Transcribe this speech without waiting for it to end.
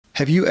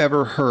Have you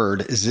ever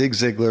heard Zig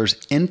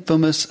Ziglar's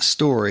infamous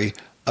story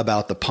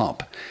about the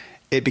pump?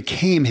 It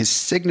became his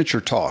signature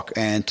talk,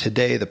 and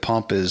today the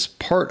pump is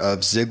part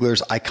of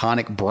Ziglar's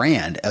iconic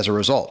brand as a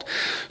result.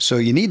 So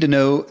you need to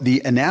know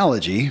the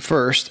analogy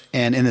first,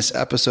 and in this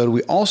episode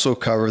we also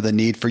cover the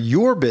need for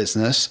your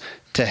business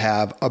to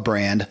have a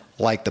brand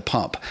like the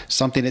pump,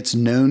 something it's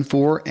known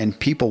for and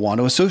people want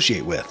to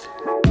associate with.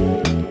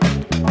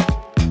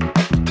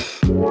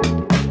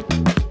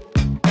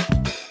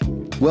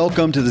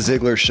 Welcome to The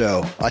Ziglar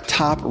Show, a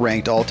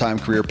top-ranked all-time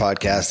career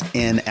podcast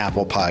in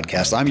Apple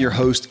Podcasts. I'm your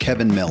host,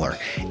 Kevin Miller.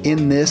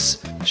 In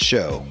this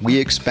show, we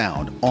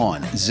expound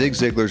on Zig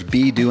Ziglar's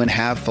be, do, and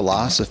have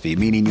philosophy,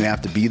 meaning you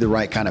have to be the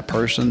right kind of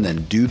person,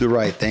 then do the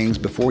right things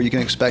before you can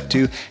expect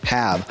to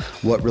have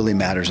what really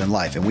matters in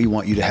life. And we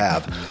want you to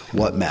have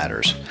what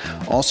matters.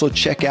 Also,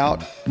 check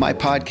out my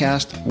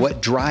podcast,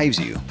 What Drives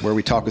You, where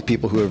we talk with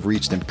people who have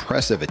reached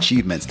impressive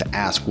achievements to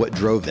ask what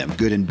drove them,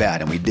 good and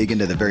bad. And we dig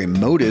into the very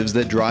motives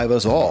that drive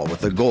us all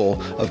with the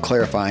goal of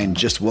clarifying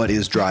just what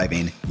is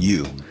driving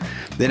you.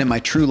 Then in my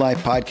True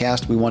Life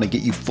podcast, we want to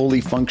get you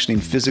fully functioning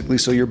physically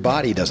so your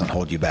body doesn't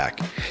hold you back.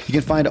 You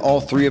can find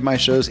all three of my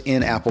shows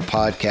in Apple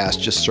Podcasts.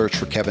 Just search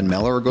for Kevin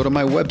Miller or go to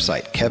my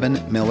website,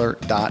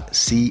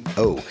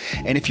 kevinmiller.co.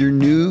 And if you're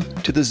new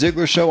to The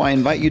Ziglar Show, I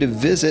invite you to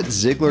visit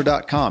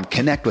Ziglar.com.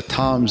 Connect with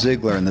Tom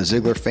Ziglar and the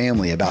Ziglar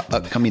family about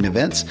upcoming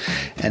events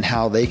and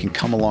how they can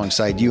come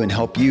alongside you and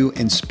help you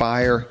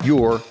inspire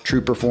your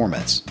true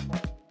performance.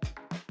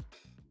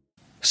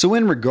 So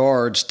in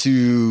regards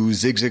to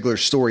Zig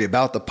Ziglar's story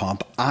about the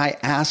pump, I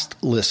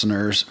asked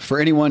listeners, for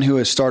anyone who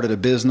has started a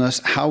business,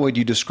 how would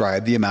you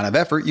describe the amount of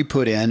effort you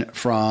put in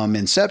from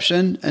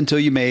inception until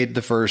you made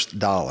the first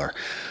dollar?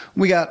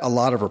 We got a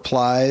lot of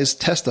replies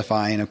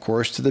testifying, of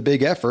course, to the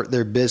big effort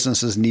their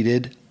businesses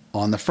needed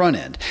on the front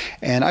end.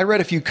 And I read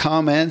a few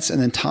comments,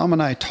 and then Tom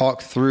and I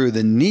talked through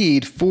the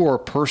need for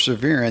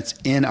perseverance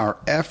in our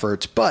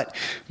efforts, but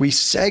we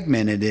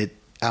segmented it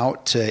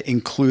out to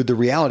include the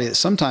reality that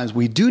sometimes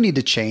we do need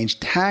to change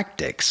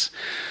tactics,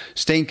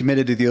 staying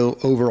committed to the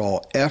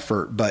overall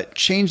effort, but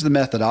change the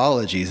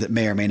methodologies that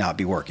may or may not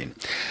be working.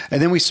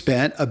 And then we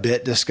spent a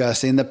bit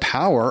discussing the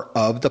power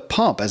of the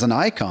pump as an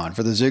icon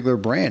for the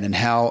Ziglar brand and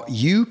how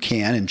you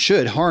can and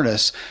should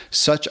harness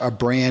such a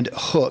brand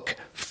hook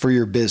for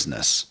your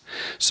business.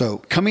 So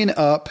coming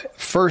up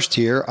first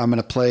here, I'm going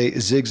to play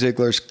Zig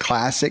Ziglar's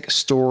classic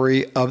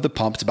story of the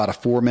pump. It's about a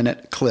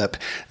 4-minute clip.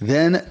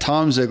 Then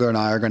Tom Ziglar and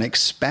I are going to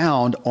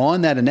expound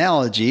on that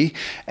analogy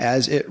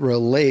as it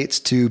relates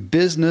to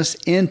business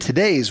in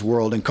today's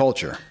world and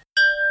culture.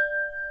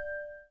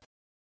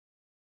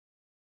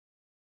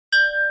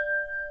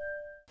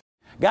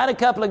 Got a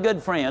couple of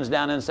good friends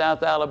down in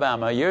South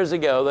Alabama. Years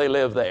ago, they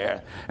lived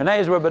there. Their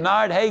names were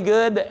Bernard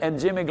Haygood and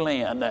Jimmy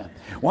Glenn.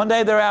 One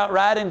day, they're out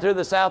riding through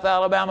the South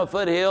Alabama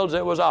foothills.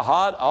 It was a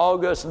hot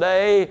August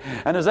day.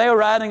 And as they were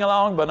riding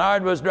along,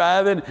 Bernard was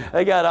driving.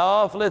 They got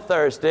awfully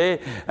thirsty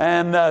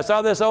and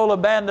saw this old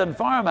abandoned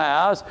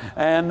farmhouse.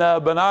 And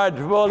Bernard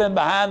pulled in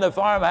behind the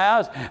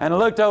farmhouse and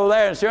looked over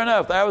there. And sure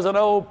enough, there was an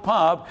old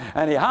pump.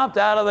 And he hopped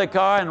out of the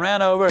car and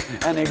ran over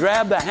and he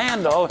grabbed the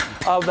handle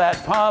of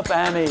that pump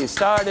and he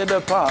started to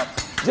pump.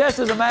 Just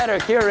as a matter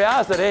of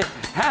curiosity,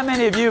 how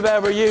many of you have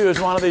ever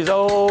used one of these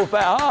old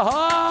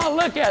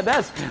look at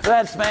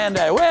that's man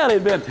there. Well,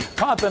 he'd been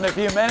pumping a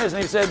few minutes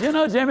and he said, you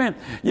know, Jimmy,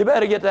 you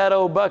better get that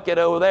old bucket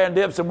over there and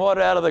dip some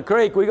water out of the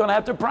creek. We're going to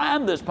have to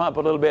prime this pump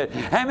a little bit.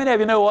 How many of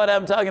you know what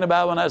I'm talking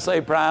about when I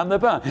say prime the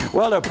pump?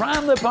 Well, to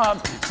prime the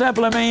pump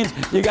simply means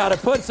you got to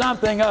put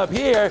something up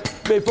here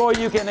before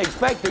you can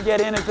expect to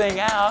get anything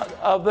out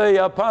of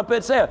the pump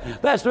itself.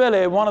 That's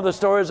really one of the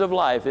stories of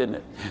life, isn't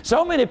it?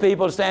 So many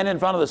people stand in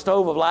front of the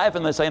stove of life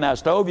and they say, now,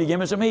 stove, you give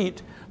me some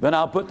heat, then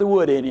I'll put the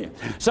wood in you.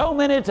 So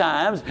many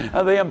times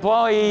the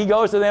employee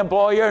goes to the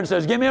employer and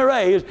says, give me a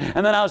raise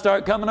and then I'll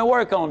start coming to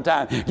work on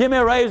time. Give me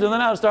a raise and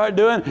then I'll start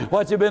doing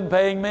what you've been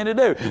paying me to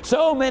do.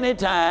 So many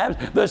times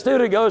the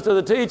student goes to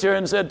the teacher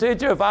and said,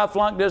 teacher, if I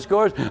flunk this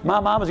course, my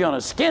mama's going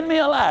to skin me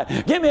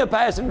alive. Give me a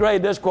passing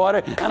grade this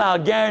quarter and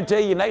I'll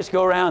guarantee you next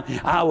go around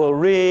I will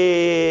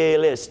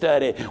really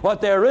study.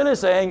 What they're really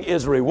saying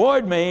is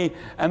reward me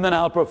and then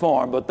I'll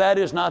perform. But that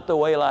is not the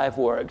way life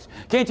works.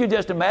 Can't you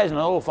just imagine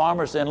an old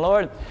farmer saying,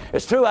 Lord,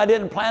 it's true I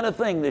didn't plant a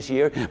thing this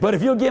year, but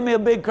if you'll give me a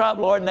big crop,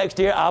 Lord, next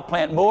year I'll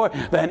plant more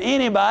than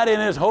anybody in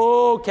this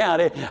whole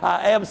county.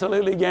 I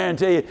absolutely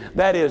guarantee you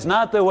that is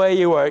not the way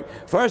you work.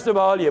 First of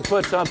all, you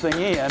put something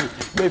in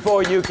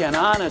before you can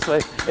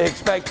honestly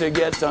expect to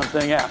get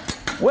something out.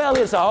 Well,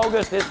 it's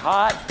August, it's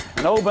hot,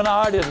 and old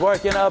Bernard is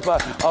working up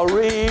a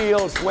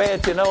real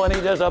sweat, you know, and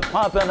he's just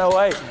pumping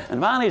away. And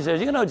finally he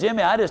says, you know,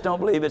 Jimmy, I just don't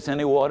believe it's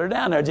any water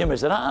down there. Jimmy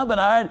said,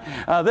 Bernard,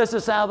 this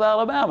is South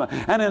Alabama.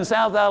 And in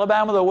South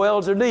Alabama, the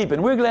wells are deep.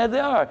 And we're glad they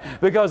are,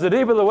 because the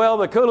deeper the well,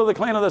 the cooler, the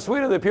cleaner, the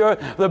sweeter, the pure,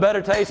 the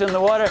better taste in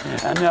the water.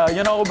 And,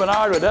 you know, old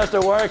Bernard was just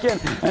working,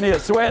 and he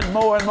was sweating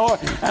more and more.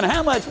 And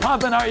how much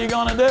pumping are you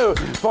going to do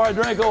for a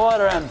drink of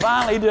water? And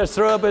finally he just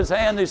threw up his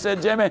hand. He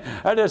said, Jimmy,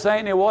 there just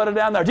ain't any water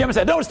down there. Jimmy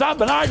said, don't stop,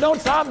 Bernard, don't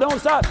stop, don't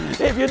stop.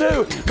 If you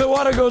do, the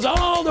water goes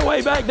all the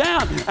way back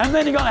down, and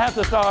then you're going to have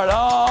to start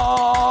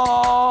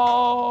all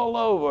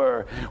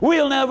over.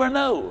 We'll never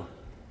know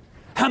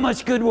how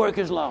much good work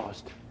is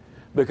lost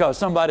because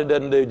somebody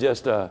doesn't do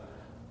just a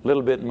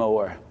little bit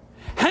more.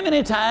 How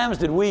many times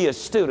did we as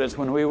students,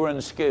 when we were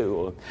in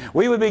school,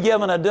 we would be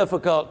given a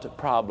difficult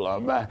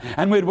problem,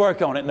 and we'd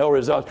work on it, no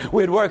results.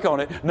 We'd work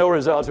on it, no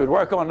results. We'd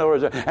work on it, no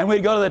results. And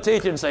we'd go to the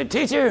teacher and say,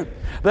 "Teacher,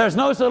 there's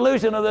no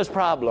solution to this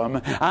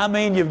problem. I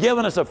mean, you've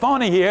given us a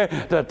phony here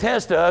to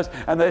test us."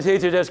 And the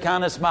teacher just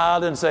kind of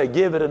smiled and said,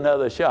 "Give it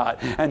another shot."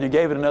 And you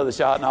gave it another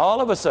shot, and all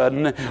of a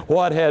sudden,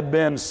 what had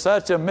been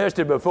such a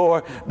mystery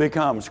before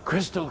becomes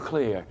crystal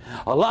clear.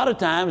 A lot of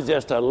times,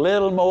 just a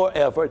little more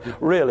effort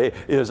really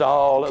is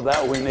all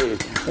that we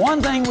need. One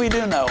thing we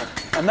do know,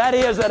 and that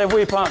is that if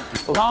we pump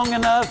long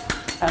enough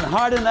and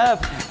hard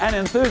enough and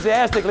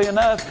enthusiastically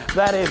enough,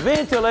 that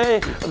eventually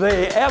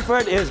the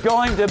effort is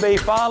going to be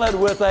followed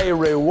with a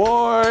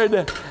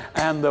reward,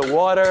 and the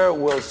water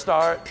will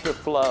start to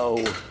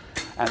flow.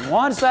 And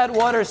once that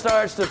water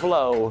starts to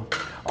flow,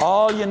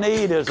 all you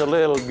need is a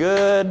little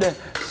good,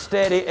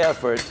 steady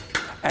effort,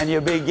 and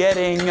you'll be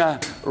getting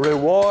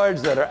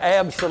rewards that are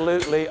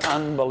absolutely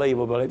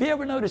unbelievable. Have you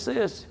ever noticed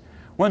this?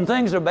 When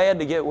things are bad,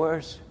 they get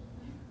worse.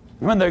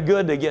 When they're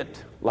good, they get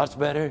lots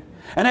better.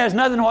 And it has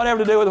nothing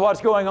whatever to do with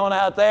what's going on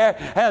out there. It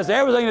has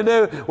everything to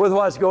do with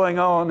what's going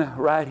on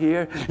right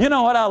here. You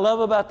know what I love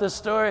about this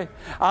story?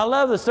 I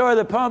love the story of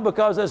the pump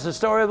because it's the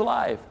story of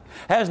life.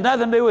 It has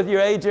nothing to do with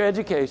your age or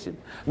education.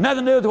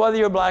 Nothing to do with whether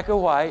you're black or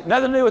white.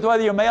 Nothing to do with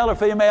whether you're male or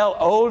female,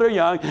 old or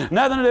young.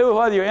 Nothing to do with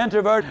whether you're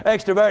introvert,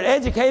 extrovert,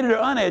 educated or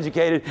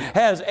uneducated. It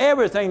has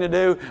everything to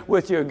do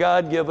with your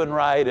God-given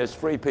right as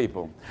free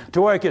people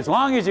to work as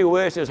long as you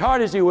wish, as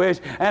hard as you wish,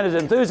 and as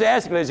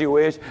enthusiastically as you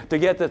wish to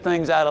get the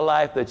things out of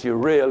life that you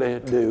really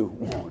do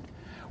want.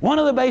 One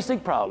of the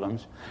basic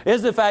problems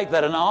is the fact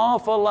that an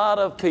awful lot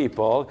of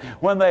people,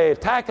 when they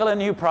tackle a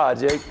new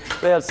project,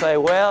 they'll say,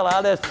 "Well,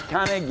 I'll just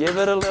kind of give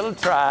it a little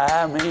try.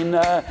 I mean,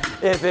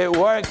 if it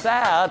works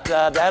out,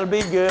 that'll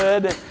be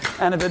good.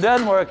 And if it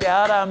doesn't work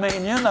out, I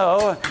mean,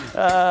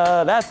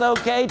 that's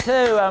okay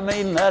too. I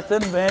mean,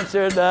 nothing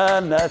ventured,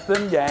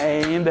 nothing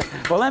gained."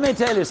 Well, let me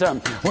tell you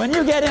something. When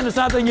you get into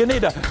something, you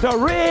need to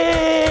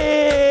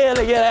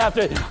really get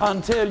after it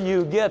until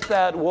you get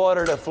that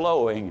water to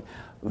flowing.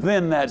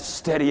 Then that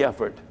steady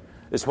effort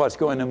is what's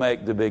going to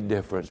make the big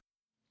difference.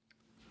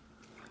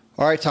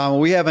 All right, Tom,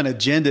 we have an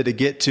agenda to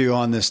get to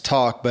on this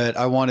talk, but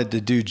I wanted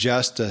to do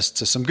justice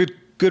to some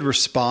good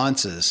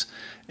responses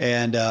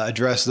and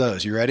address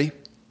those. You ready?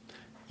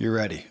 You're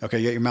ready. Okay,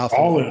 you got your mouth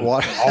full of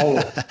water. All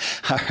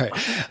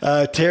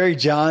right. Terry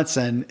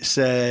Johnson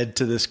said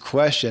to this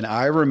question,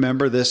 "I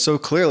remember this so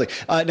clearly."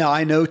 Now,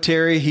 I know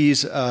Terry. He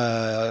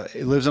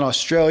lives in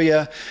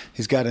Australia.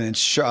 He's got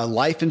a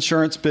life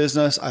insurance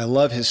business. I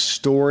love his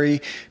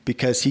story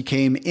because he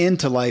came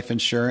into life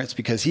insurance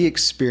because he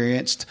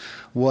experienced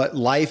what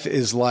life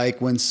is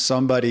like when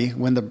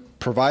the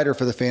provider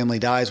for the family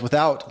dies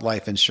without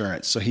life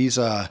insurance. So he's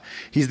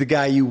the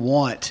guy you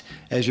want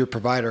as your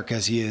provider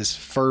because he is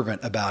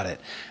fervent about it.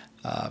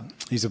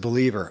 He's a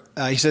believer.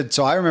 He said,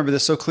 "So I remember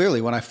this so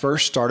clearly. When I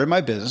first started my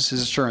business,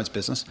 his insurance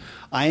business,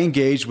 I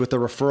engaged with a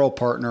referral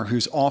partner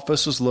whose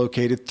office was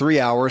located 3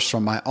 hours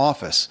from my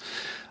office.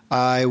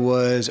 It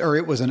was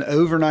an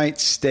overnight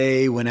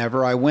stay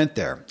whenever I went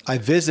there. I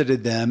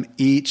visited them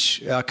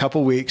each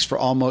couple weeks for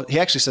he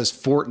actually says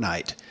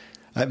fortnight.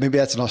 Maybe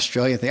that's an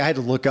Australian thing. I had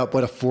to look up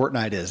what a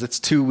fortnight is. It's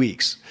 2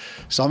 weeks.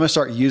 So I'm going to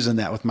start using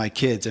that with my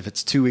kids. If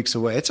it's 2 weeks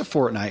away, it's a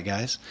fortnight,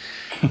 guys.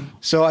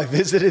 So I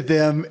visited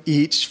them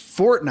each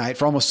fortnight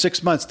for almost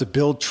 6 months to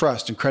build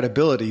trust and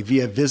credibility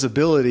via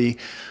visibility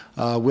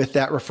with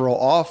that referral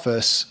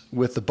office,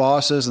 with the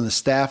bosses and the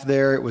staff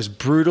there. It was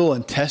brutal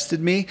and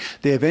tested me.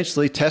 They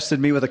eventually tested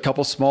me with a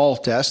couple small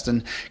tests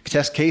and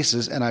test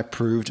cases, and I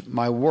proved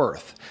my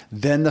worth.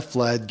 Then the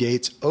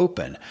floodgates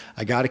open.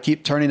 I got to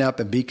keep turning up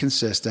and be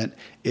consistent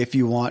if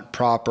you want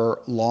proper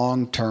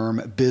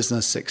long-term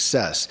business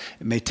success.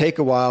 It may take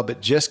a while,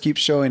 but just keep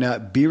showing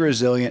up, be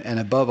resilient, and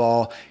above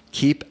all,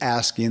 keep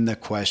asking the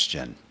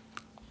question."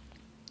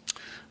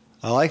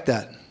 I like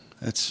that.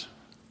 It's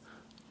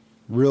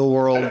real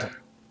world.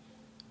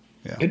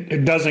 Yeah.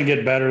 It doesn't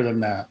get better than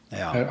that.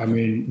 Yeah. I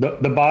mean,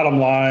 the bottom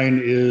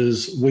line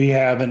is we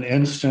have an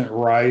instant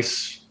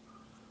rice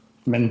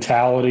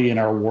mentality in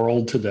our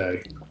world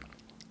today.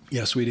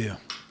 Yes, we do.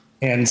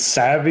 And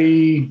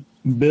savvy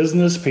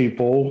business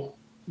people,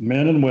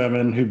 men and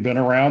women who've been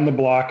around the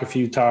block a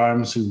few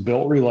times, who've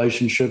built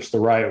relationships the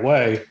right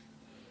way,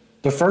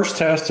 the first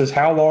test is,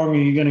 how long are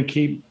you going to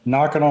keep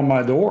knocking on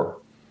my door?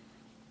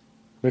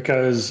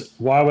 Because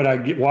why would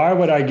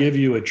I give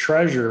you a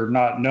treasure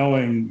not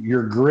knowing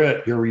your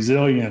grit, your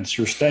resilience,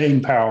 your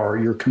staying power,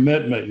 your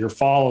commitment, your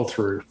follow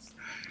through?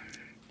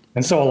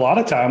 And so a lot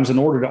of times, in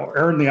order to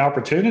earn the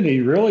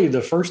opportunity, really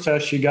the first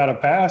test you got to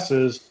pass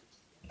is,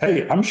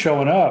 hey, I'm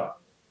showing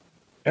up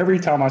every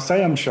time I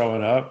say I'm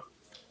showing up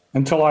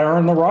until I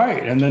earn the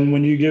right. And then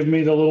when you give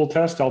me the little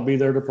test, I'll be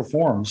there to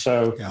perform.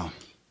 So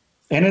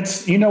And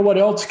it's, you know what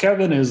else,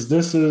 Kevin, is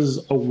this is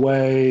a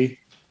way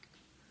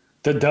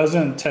that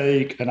doesn't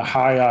take a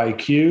high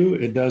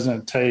IQ. It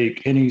doesn't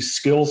take any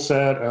skill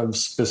set of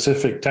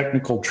specific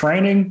technical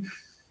training.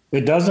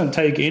 It doesn't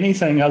take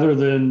anything other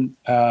than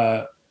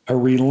a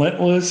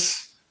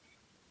relentless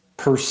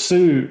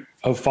pursuit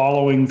of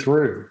following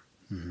through.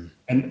 Mm-hmm.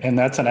 And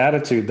that's an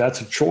attitude.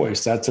 That's a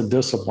choice. That's a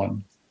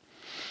discipline.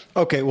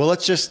 Okay, well,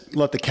 let's just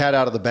let the cat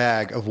out of the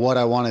bag of what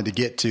I wanted to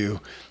get to,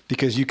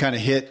 because you kind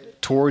of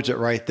hit towards it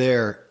right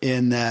there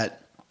in that.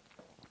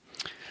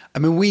 I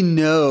mean, we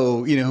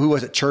know, who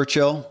was it?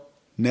 Churchill,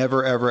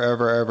 never, ever,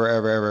 ever, ever,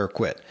 ever, ever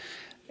quit.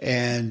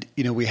 And,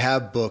 we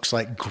have books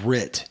like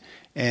Grit,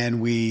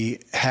 and we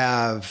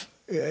have,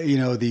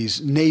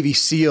 these Navy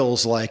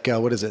SEALs like,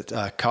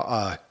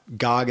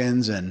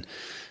 Goggins and,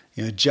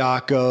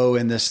 Jocko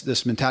and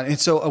this mentality. And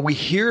so we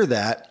hear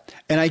that,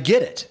 and I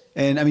get it.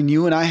 And I mean,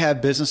 you and I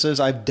have businesses.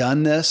 I've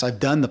done this. I've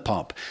done the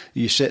pump.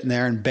 You sitting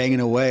there and banging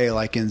away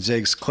like in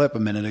Zig's clip a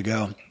minute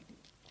ago.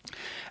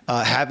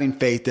 Having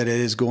faith that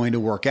it is going to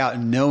work out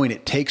and knowing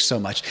it takes so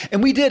much.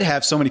 And we did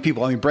have so many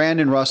people. I mean,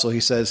 Brandon Russell, he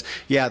says,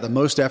 the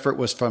most effort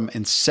was from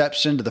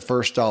inception to the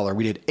first dollar.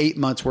 We did 8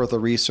 months worth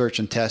of research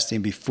and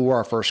testing before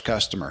our first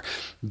customer.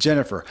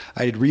 Jennifer,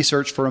 I did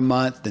research for a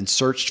month, then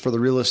searched for the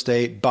real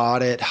estate,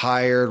 bought it,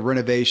 hired,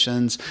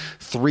 renovations,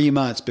 3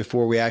 months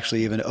before we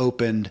actually even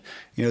opened,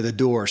 the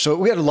door. So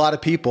we had a lot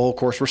of people, of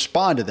course,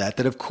 respond to that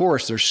of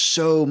course, there's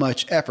so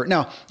much effort.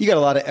 Now, you got a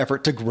lot of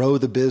effort to grow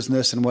the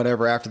business and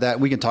whatever after that.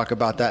 We can talk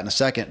about that in a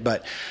second.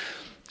 But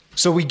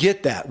so we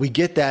get that.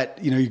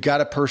 You got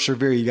to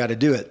persevere. You got to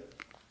do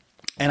it.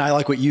 And I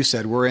like what you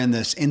said. We're in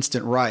this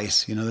instant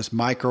rice, this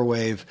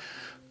microwave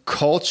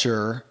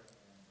culture.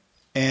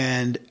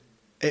 And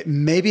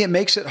maybe it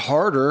makes it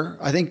harder.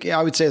 I think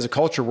I would say as a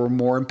culture, we're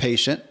more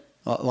impatient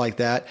like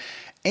that.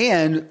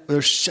 And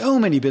there's so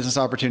many business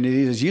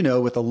opportunities, as you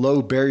know, with a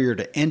low barrier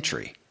to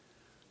entry,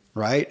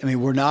 right? I mean,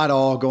 we're not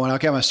all going,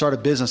 okay, I'm going to start a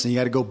business, and you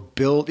got to go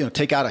build,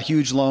 take out a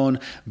huge loan,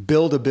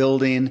 build a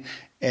building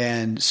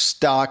and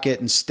stock it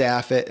and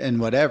staff it and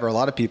whatever. A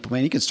lot of people,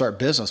 man, you can start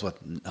business with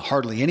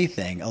hardly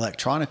anything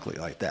electronically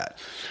like that.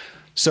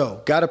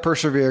 So got to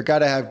persevere, got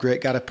to have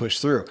grit, got to push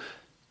through.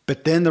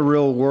 But then the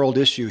real world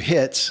issue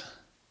hits,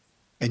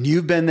 and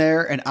you've been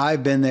there and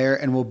I've been there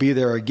and we'll be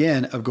there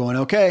again of going,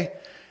 okay,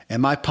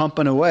 am I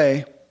pumping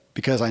away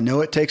because I know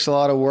it takes a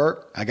lot of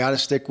work? I got to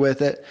stick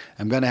with it.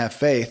 I'm going to have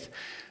faith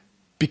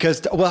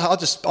because, I'll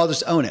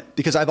just own it,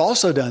 because I've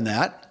also done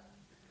that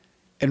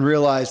and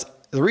realized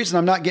the reason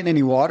I'm not getting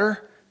any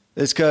water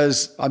is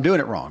because I'm doing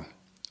it wrong.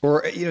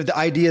 Or, the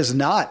idea is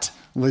not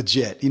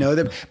legit.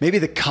 Maybe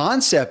the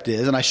concept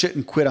is, and I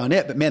shouldn't quit on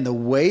it, but man, the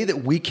way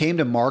that we came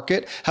to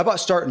market, how about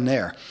starting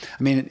there?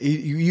 I mean,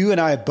 you and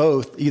I have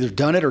both either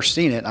done it or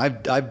seen it.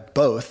 I've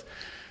both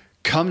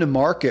come to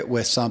market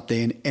with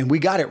something and we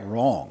got it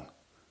wrong.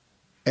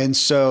 And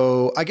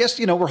so I guess,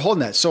 we're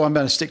holding that. So I'm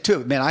going to stick to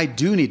it. Man, I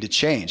do need to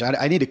change.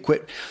 I need to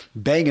quit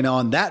banging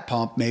on that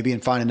pump maybe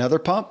and find another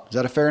pump. Is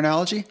that a fair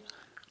analogy?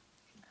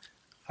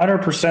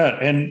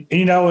 100%. And,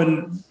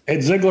 and at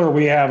Ziglar,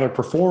 we have a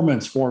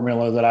performance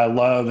formula that I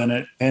love, and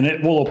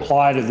it will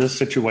apply to this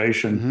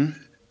situation.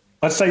 Mm-hmm.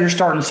 Let's say you're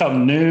starting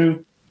something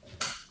new.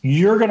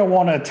 You're going to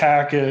want to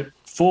attack it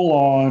full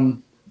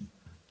on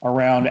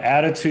around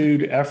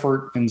attitude,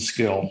 effort, and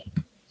skill.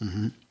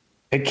 Mm-hmm.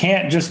 It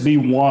can't just be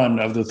one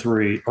of the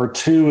three or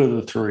two of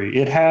the three.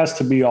 It has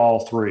to be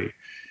all three.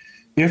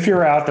 If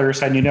you're out there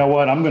saying, you know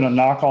what, I'm going to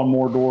knock on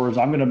more doors,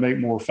 I'm going to make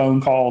more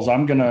phone calls,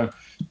 I'm going to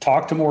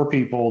talk to more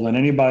people than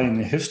anybody in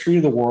the history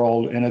of the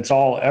world, and it's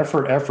all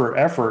effort,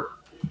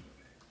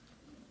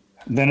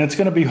 then it's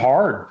going to be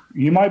hard.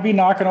 You might be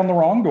knocking on the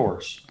wrong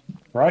doors,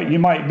 right? You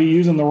might be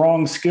using the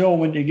wrong skill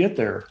when you get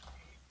there.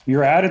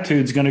 Your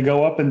attitude's going to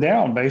go up and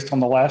down based on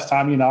the last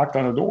time you knocked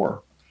on a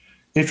door.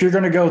 If you're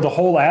going to go the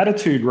whole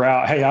attitude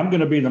route, hey, I'm going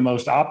to be the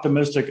most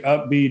optimistic,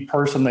 upbeat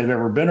person they've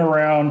ever been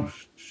around.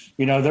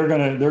 They're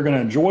going to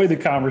enjoy the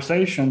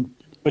conversation,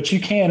 but you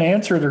can't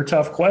answer their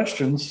tough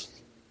questions,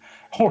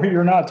 or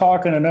you're not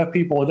talking to enough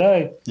people a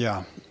day.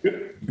 Yeah.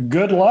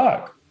 Good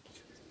luck.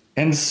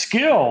 And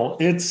skill,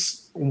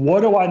 it's what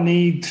do I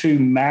need to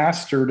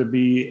master to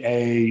be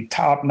a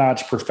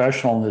top-notch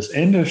professional in this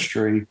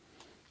industry?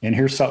 And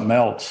here's something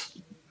else.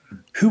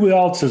 Who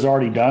else has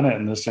already done it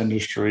in this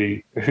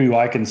industry who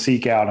I can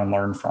seek out and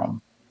learn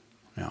from?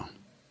 Yeah.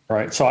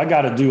 Right. So I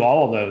got to do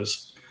all of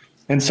those.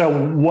 And so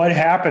what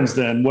happens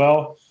then?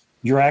 Well,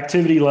 your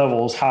activity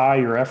level is high,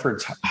 your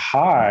effort's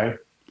high,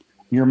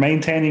 you're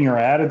maintaining your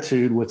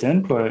attitude with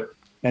input,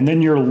 and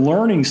then you're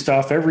learning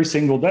stuff every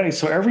single day.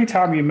 So every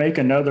time you make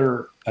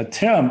another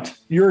attempt,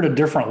 you're at a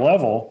different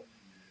level,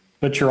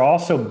 but you're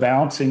also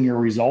bouncing your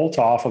results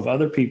off of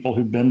other people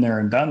who've been there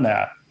and done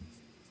that.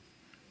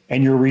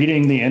 And you're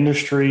reading the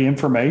industry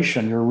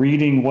information. You're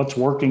reading what's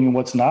working and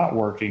what's not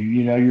working.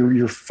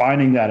 You're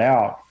finding that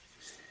out.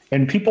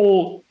 And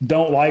people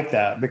don't like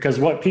that, because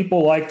what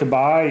people like to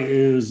buy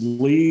is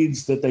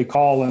leads that they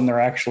call in they're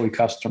actually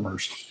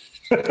customers.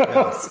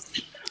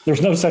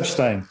 There's no such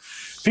thing.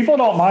 people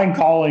don't mind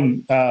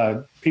calling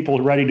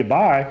people ready to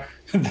buy.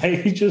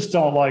 They just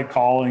don't like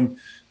calling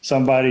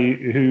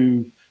somebody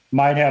who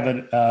might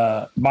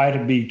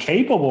be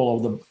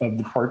capable of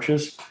the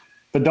purchase,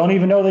 but don't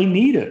even know they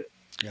need it.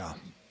 Yeah.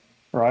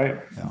 Right.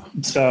 Yeah.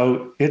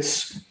 So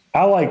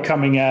I like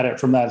coming at it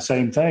from that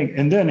same thing.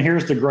 And then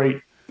here's the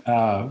great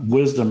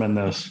wisdom in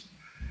this.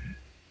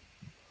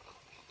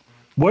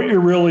 What you're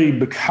really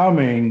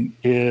becoming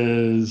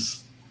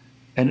is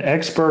an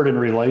expert in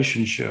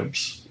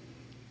relationships,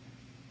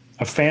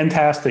 a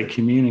fantastic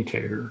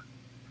communicator,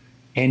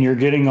 and you're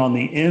getting on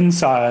the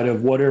inside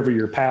of whatever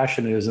your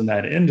passion is in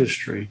that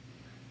industry.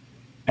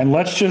 And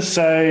let's just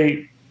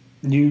say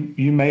you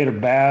made a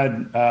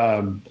bad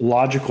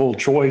logical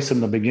choice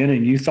in the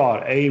beginning. You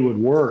thought A would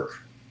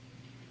work,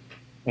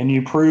 and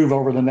you prove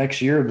over the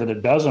next year that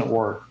it doesn't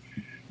work.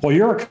 Well,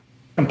 you're a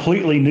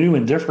completely new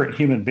and different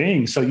human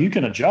being, so you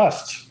can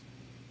adjust.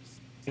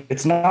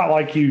 It's not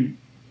like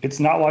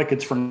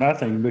it's for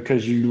nothing,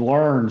 because you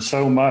learn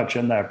so much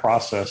in that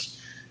process.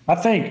 I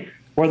think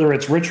whether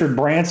it's Richard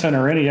Branson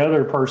or any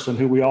other person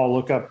who we all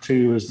look up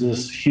to as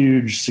this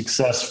huge,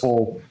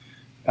 successful,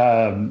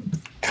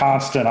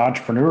 constant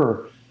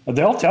entrepreneur,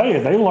 they'll tell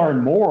you they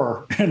learn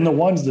more in the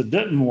ones that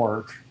didn't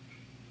work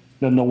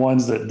than the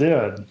ones that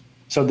did.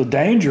 So the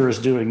danger is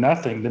doing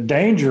nothing. The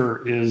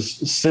danger is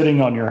sitting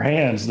on your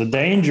hands. The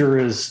danger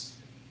is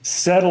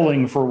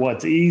settling for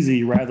what's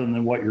easy rather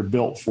than what you're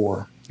built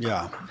for.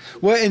 Yeah.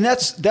 Well, and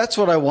that's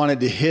what I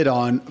wanted to hit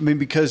on. I mean,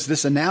 because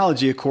this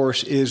analogy, of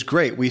course, is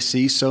great. We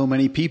see so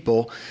many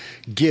people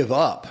give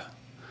up.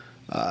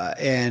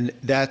 And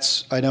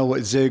I know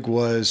what Zig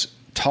was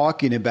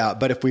talking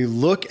about. But if we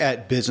look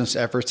at business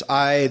efforts,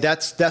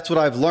 that's what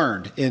I've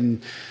learned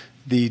in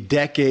the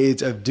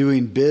decades of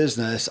doing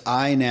business.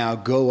 I now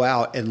go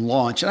out and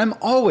launch, and I'm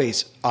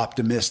always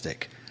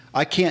optimistic.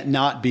 I can't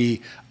not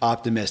be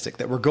optimistic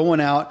that we're going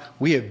out.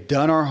 We have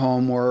done our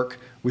homework,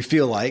 we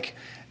feel like,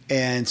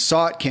 and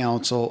sought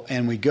counsel,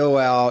 and we go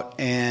out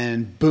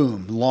and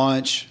boom,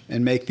 launch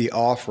and make the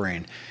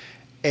offering.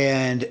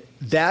 And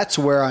that's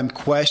where I'm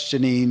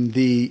questioning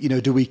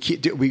do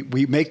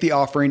we make the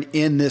offering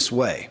in this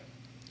way,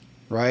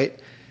 right?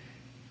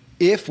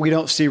 If we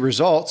don't see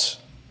results,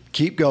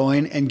 keep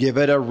going and give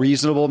it a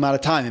reasonable amount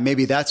of time. And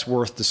maybe that's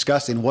worth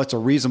discussing. What's a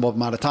reasonable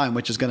amount of time,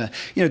 which is going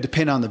to,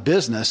 depend on the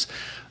business.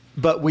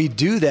 But we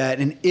do that.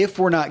 And if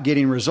we're not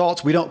getting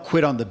results, we don't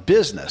quit on the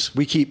business.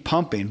 We keep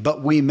pumping,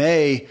 but we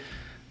may,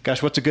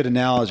 what's a good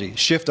analogy?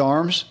 Shift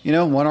arms,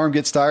 one arm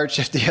gets tired,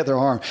 shift the other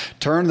arm,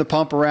 turn the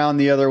pump around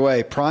the other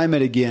way, prime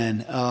it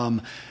again.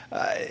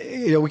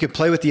 We could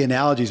play with the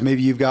analogies.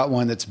 Maybe you've got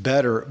one that's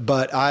better,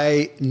 but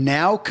I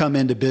now come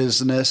into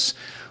business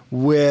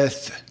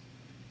with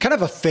kind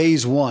of a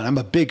phase one. I'm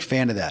a big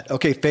fan of that.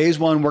 Okay, phase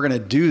one, we're going to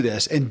do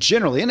this. And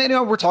generally, and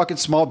we're talking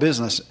small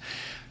business,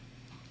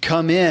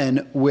 come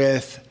in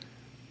with,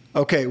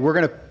 okay, we're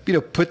going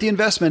to, put the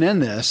investment in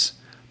this,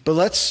 but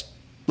let's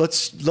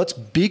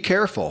be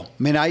careful.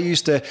 I mean,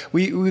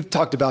 we've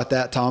talked about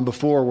that, Tom,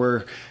 before,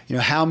 where,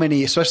 how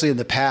many, especially in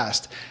the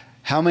past,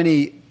 how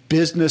many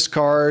business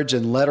cards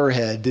and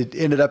letterhead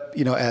ended up,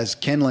 as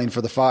kindling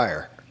for the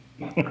fire.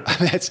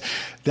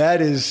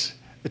 That is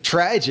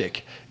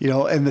tragic,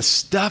 and the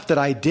stuff that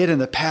I did in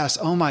the past,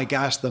 oh my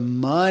gosh, the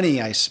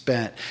money I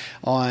spent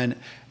on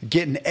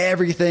getting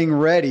everything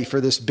ready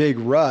for this big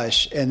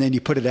rush, and then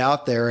you put it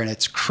out there and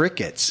it's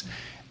crickets.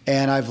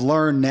 And I've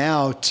learned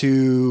now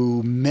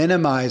to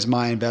minimize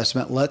my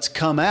investment. Let's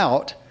come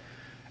out.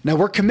 Now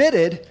we're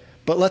committed,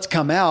 but let's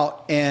come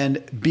out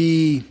and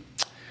be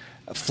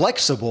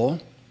flexible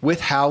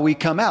with how we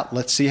come out.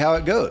 Let's see how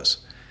it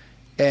goes.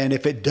 And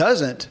if it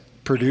doesn't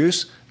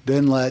produce,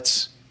 then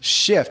let's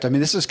shift. I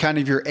mean, this is kind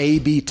of your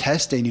A/B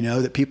testing,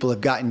 that people have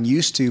gotten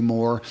used to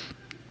more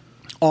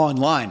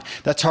online.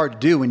 That's hard to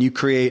do when you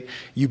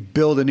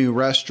build a new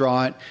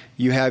restaurant,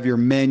 you have your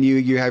menu,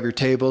 you have your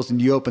tables,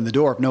 and you open the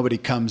door. If nobody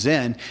comes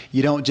in,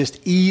 you don't just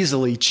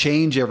easily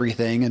change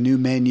everything, a new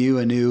menu,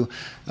 a new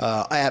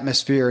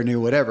atmosphere, a new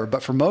whatever.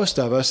 But for most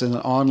of us in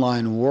the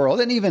online world,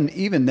 and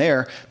even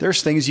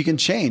there's things you can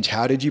change.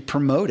 How did you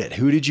promote it?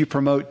 Who did you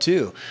promote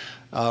to?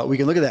 We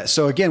can look at that.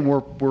 So again,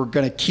 we're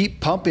going to keep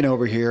pumping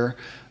over here,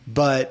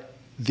 but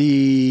what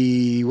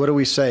do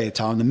we say,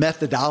 Tom? The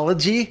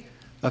methodology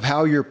of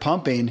how you're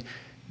pumping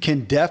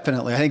can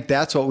definitely, I think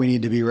that's what we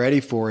need to be ready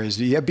for, is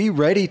be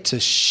ready to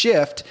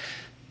shift,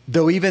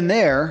 though even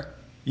there,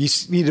 you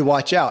need to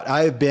watch out.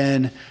 I was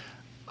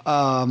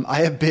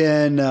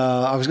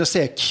going to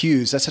say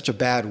accused. That's such a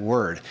bad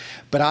word,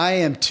 but I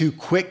am too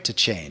quick to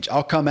change.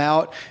 I'll come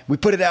out, we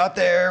put it out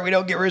there, we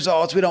don't get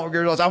results,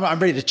 I'm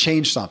ready to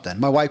change something.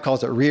 My wife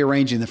calls it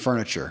rearranging the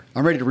furniture.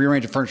 I'm ready to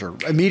rearrange the furniture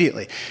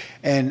immediately.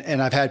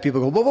 And I've had people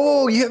go,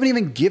 whoa, you haven't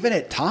even given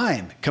it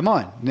time. Come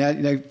on,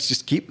 now,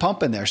 just keep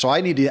pumping there. So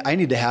I need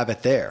to have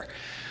it there.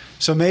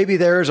 So maybe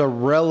there's a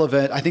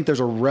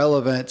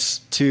relevance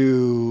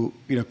to,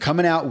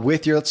 coming out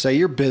with let's say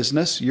your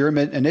business, your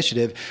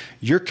initiative,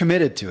 you're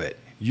committed to it.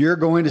 You're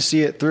going to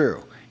see it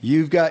through.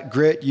 You've got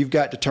grit, you've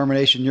got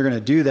determination, you're going to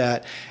do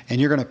that,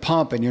 and you're going to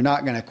pump, and you're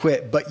not going to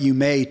quit, but you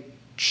may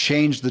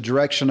change the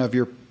direction of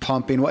your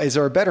pumping. Is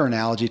there a better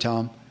analogy,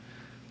 Tom?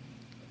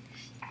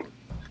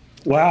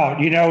 Wow.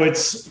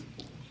 It's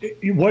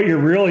what you're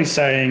really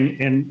saying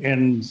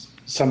in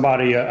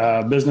somebody,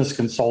 a business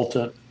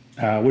consultant,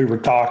 we were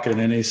talking,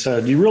 and he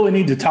said, you really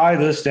need to tie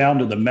this down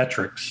to the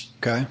metrics.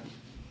 Okay.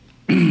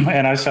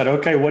 And I said,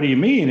 okay, what do you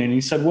mean? And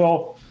he said,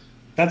 well,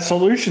 that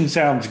solution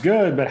sounds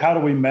good, but how do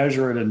we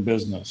measure it in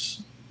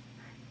business?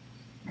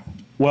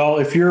 Well,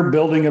 if you're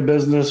building a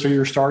business or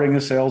you're starting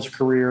a sales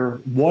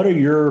career, what are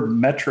your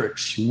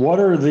metrics? What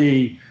are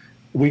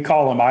we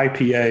call them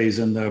IPAs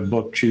in the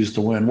book, Choose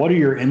to Win. What are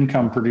your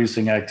income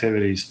producing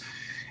activities?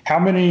 How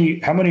many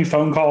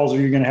phone calls are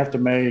you going to have to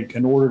make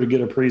in order to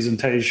get a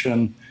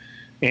presentation,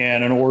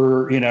 and in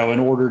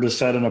order to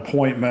set an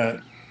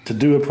appointment to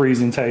do a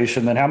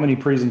presentation? Then how many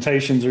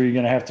presentations are you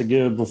going to have to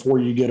give before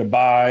you get a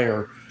buy?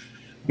 Or,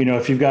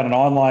 if you've got an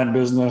online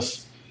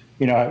business,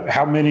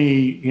 how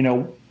many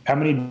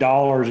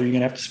dollars are you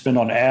going to have to spend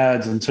on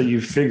ads until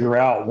you figure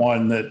out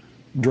one that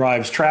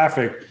drives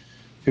traffic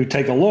who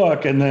take a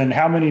look? And then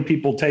how many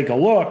people take a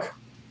look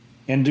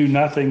and do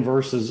nothing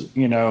versus,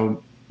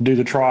 do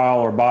the trial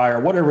or buy or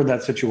whatever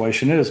that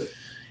situation is?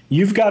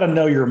 You've got to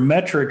know your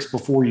metrics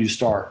before you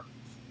start.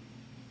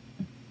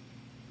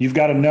 You've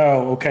got to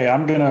know, okay,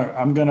 I'm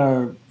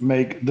gonna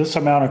make this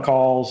amount of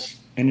calls,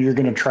 and you're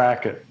going to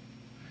track it.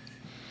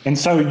 And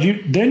so you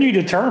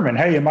determine,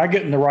 hey, am I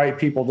getting the right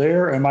people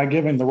there? Am I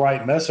giving the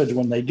right message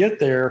when they get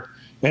there?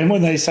 And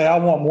when they say, I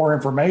want more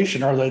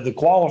information, are they the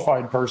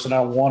qualified person I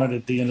wanted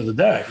at the end of the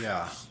day?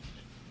 Yeah.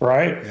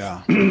 Right?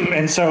 Yeah.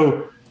 And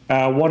so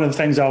one of the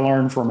things I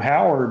learned from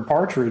Howard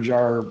Partridge,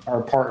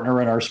 our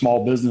partner in our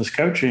small business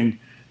coaching,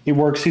 he is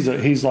one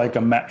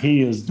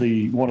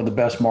of the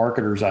best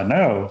marketers I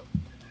know.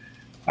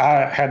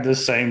 I had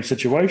this same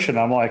situation.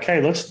 I'm like,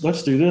 hey, let's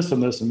do this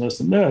and this and this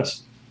and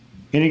this.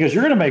 And he goes,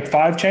 you're going to make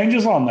 5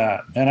 changes on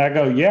that. And I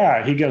go,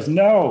 yeah. He goes,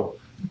 no,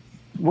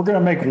 we're going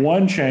to make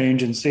 1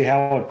 change and see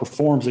how it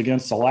performs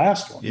against the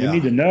last one. Yeah. We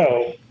need to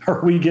know,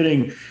 are we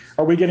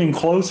getting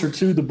closer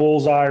to the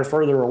bullseye or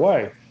further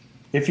away?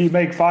 If you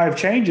make 5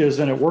 changes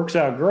and it works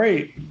out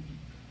great,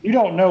 you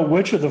don't know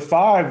which of the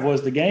 5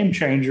 was the game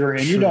changer.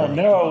 And you don't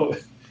know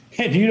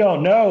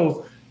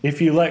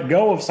if you let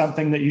go of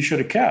something that you should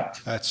have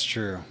kept. That's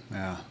true.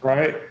 Yeah.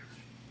 Right.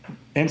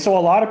 And so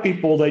a lot of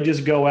people, they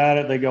just go at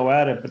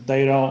it, but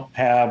they don't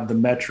have the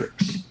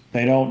metrics.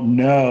 They don't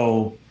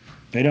know,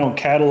 they don't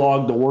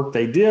catalog the work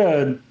they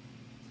did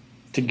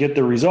to get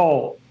the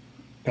result.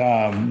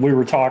 We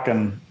were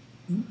talking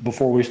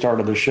before we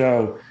started the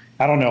show,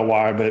 I don't know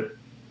why, but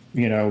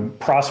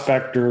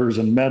prospectors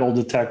and metal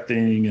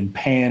detecting and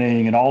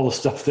panning and all the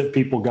stuff that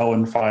people go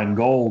and find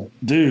gold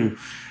do.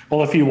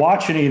 Well, if you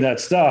watch any of that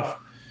stuff,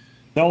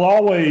 they'll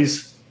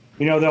always,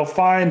 they'll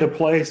find a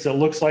place that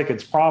looks like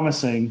it's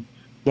promising.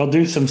 They'll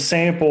do some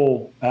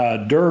sample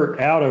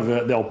dirt out of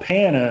it. They'll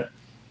pan it,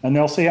 and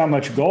they'll see how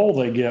much gold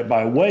they get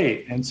by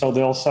weight. And so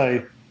they'll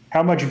say,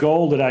 how much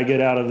gold did I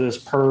get out of this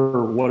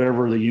per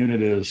whatever the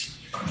unit is?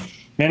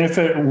 And if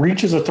it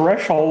reaches a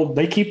threshold,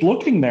 they keep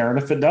looking there. And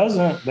if it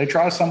doesn't, they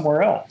try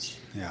somewhere else.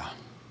 Yeah.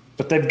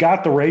 But they've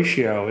got the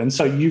ratio. And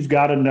so you've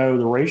got to know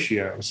the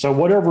ratio. So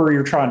whatever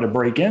you're trying to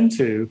break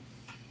into,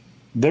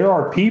 there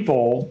are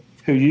people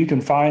who you can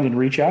find and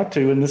reach out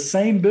to in the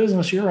same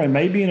business you're in,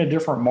 maybe in a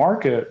different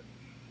market,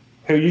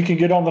 who you can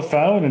get on the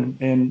phone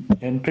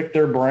and pick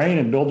their brain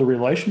and build a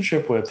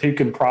relationship with, who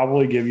can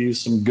probably give you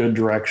some good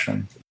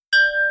direction.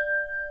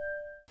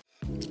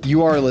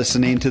 You are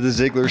listening to The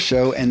Ziglar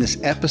Show and this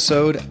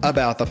episode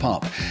about the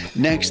pump.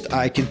 Next,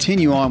 I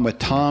continue on with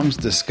Tom's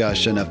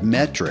discussion of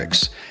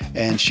metrics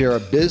and share a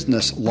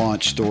business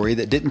launch story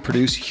that didn't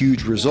produce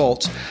huge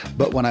results,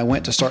 but when I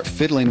went to start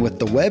fiddling with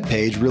the web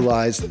page,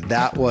 realized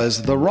that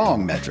was the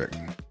wrong metric.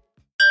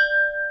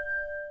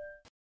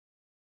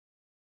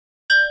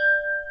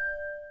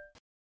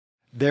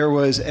 There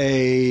was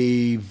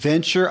a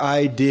venture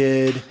I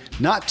did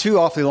not too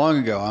awfully long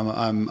ago,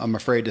 I'm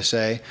afraid to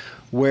say,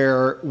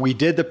 where we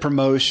did the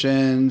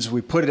promotions,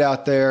 we put it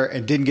out there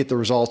and didn't get the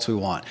results we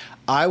want.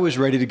 I was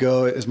ready to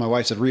go, as my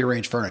wife said,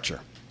 rearrange furniture,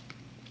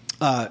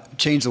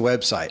 change the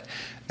website.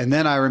 And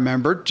then I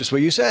remembered just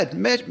what you said,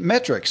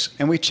 metrics.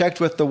 And we checked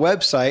with the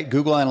website,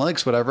 Google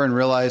Analytics, whatever, and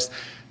realized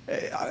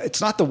it's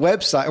not the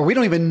website, or we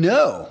don't even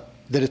know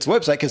that it's a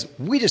website because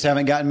we just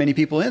haven't gotten many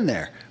people in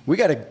there. We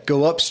got to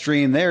go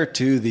upstream there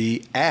to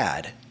the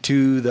ad,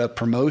 to the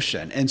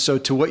promotion. And so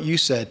to what you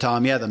said,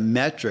 Tom, yeah, the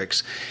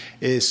metrics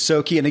is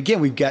so key. And again,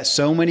 we've got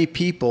so many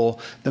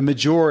people, the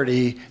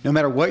majority, no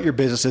matter what your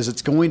business is,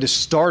 it's going to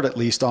start at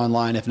least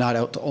online, if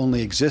not to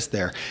only exist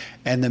there.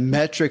 And the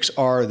metrics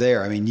are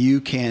there. I mean,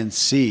 you can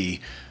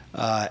see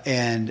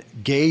and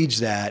gauge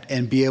that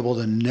and be able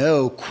to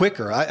know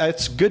quicker.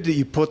 It's good that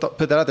you put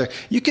that out there.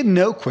 You can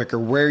know quicker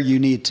where you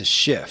need to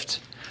shift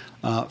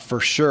for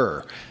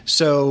sure.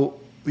 So,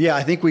 yeah,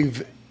 I think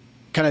we've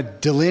kind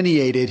of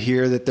delineated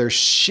here that there's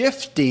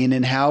shifting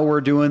in how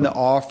we're doing the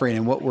offering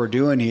and what we're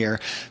doing here,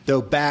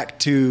 though back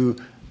to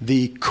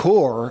the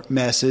core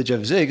message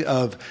of Zig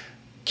of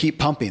keep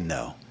pumping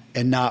though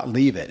and not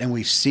leave it. And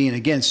we've seen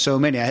again so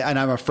many, and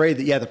I'm afraid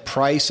that the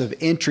price of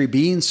entry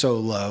being so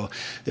low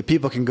that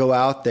people can go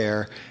out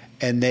there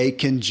and they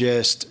can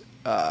just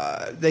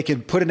they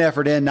can put an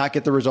effort in, not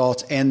get the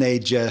results, and they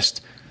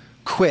just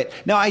quit.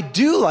 Now I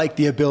do like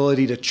the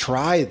ability to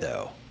try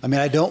though. I mean,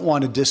 I don't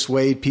want to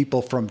dissuade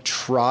people from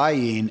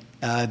trying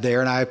there.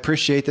 And I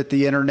appreciate that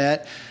the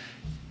internet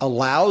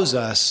allows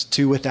us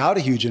to, without a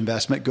huge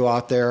investment, go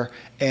out there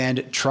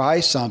and try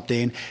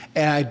something.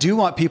 And I do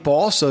want people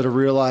also to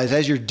realize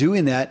as you're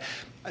doing that,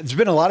 there's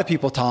been a lot of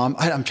people, Tom,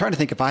 I'm trying to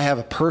think if I have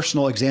a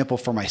personal example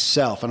for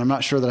myself, and I'm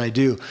not sure that I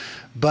do,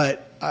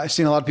 but I've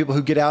seen a lot of people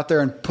who get out there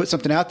and put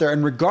something out there,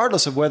 and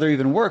regardless of whether it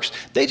even works,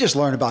 they just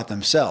learn about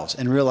themselves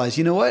and realize,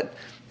 you know what,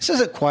 this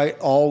isn't quite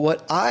all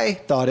what I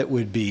thought it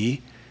would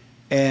be.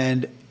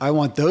 And I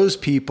want those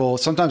people,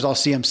 sometimes I'll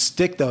see them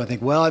stick though and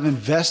think, well, I've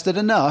invested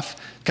enough,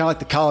 kind of like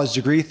the college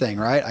degree thing,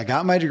 right? I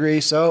got my degree,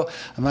 so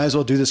I might as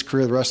well do this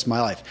career the rest of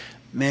my life.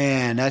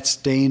 Man, that's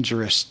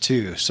dangerous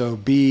too. So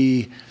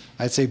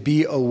I'd say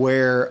be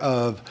aware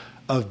of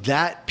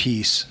that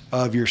piece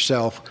of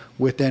yourself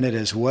within it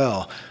as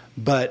well.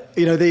 But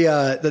you know,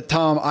 the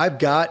Tom, I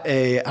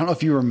don't know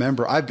if you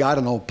remember, I've got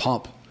an old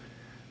pump,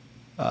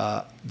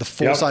 the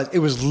full size. It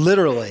was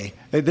literally,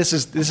 this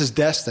is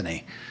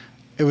destiny.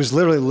 It was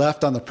literally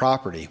left on the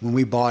property when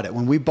we bought it.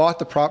 When we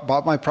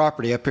bought my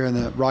property up here in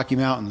the Rocky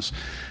Mountains,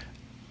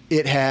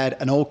 it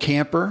had an old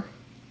camper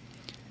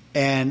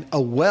and a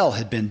well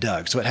had been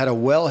dug. So it had a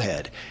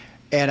wellhead.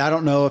 And I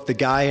don't know if the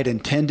guy had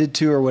intended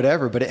to or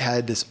whatever, but it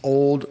had this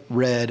old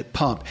red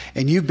pump.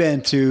 And you've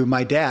been to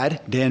my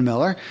dad, Dan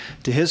Miller,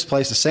 to his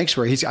place, the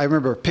Sanctuary. I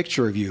remember a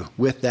picture of you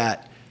with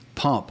that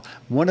pump.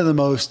 One of the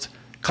most,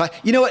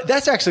 you know what,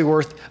 that's actually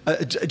worth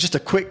just a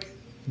quick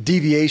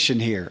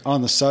deviation here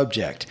on the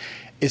subject.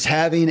 Is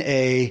having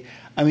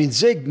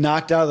Zig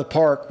knocked out of the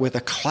park with a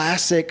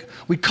classic,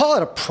 we'd call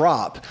it a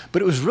prop,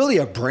 but it was really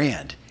a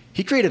brand.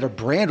 He created a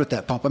brand with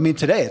that pump. I mean,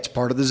 today it's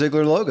part of the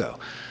Ziglar logo.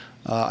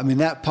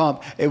 That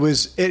pump,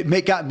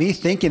 it got me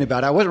thinking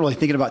about it. I wasn't really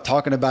thinking about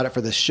talking about it for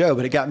this show,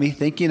 but it got me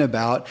thinking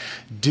about,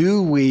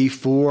 do we,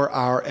 for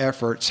our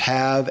efforts,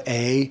 have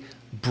a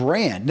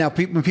brand? Now,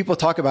 when people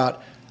talk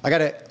about, I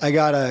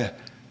gotta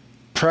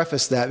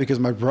preface that because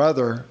my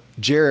brother,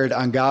 Jared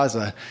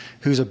Angaza,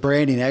 who's a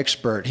branding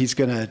expert, he's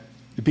going to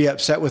be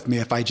upset with me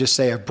if I just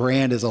say a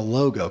brand is a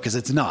logo, because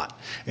it's not.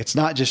 It's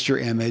not just your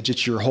image.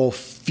 It's your whole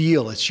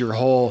feel. It's your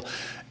whole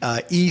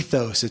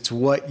ethos. It's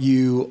what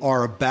you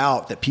are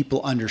about that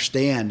people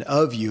understand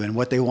of you and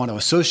what they want to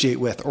associate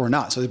with or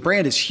not. So the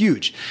brand is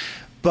huge.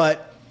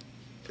 But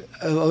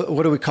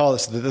what do we call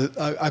this?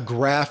 A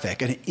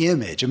graphic, an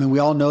image. I mean, we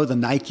all know the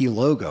Nike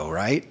logo,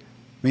 right?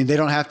 I mean, they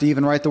don't have to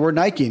even write the word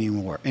Nike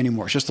anymore.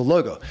 It's just a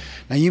logo.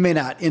 Now, you may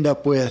not end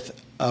up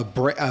with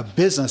a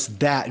business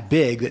that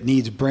big that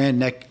needs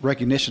brand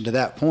recognition to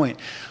that point,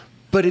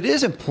 but it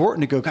is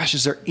important to go, gosh,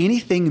 is there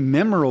anything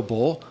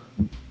memorable?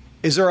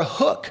 Is there a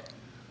hook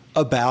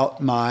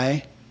about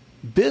my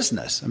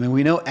business? I mean,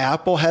 we know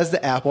Apple has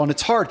the Apple, and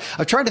it's hard.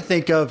 I'm trying to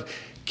think of,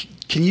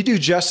 can you do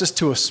justice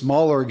to a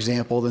smaller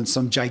example than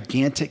some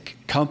gigantic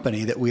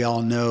company that we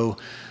all know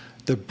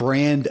the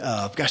brand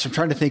of? Gosh, I'm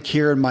trying to think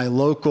here in my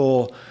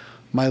local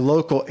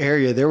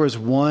area. There was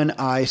one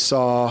I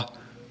saw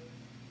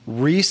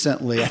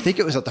recently. I think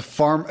it was at the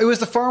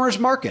farmer's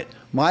market,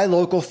 my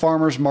local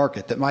farmer's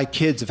market that my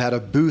kids have had a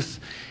booth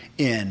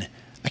in.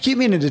 I keep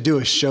meaning to do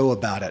a show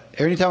about it.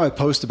 Every time I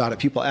post about it,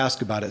 people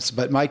ask about it.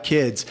 But my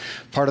kids,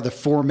 part of the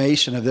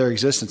formation of their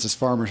existence is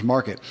farmer's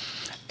market.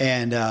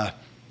 And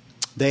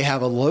they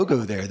have a logo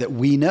there that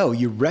we know.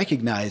 You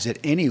recognize it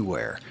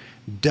anywhere.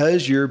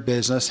 Does your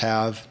business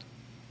have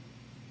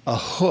a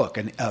hook,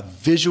 a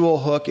visual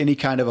hook, any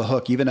kind of a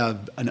hook, even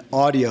an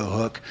audio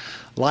hook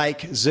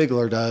like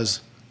Ziglar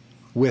does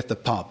with the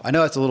pump? I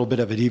know it's a little bit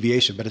of a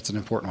deviation, but it's an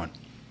important one.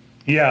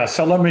 Yeah,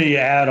 so let me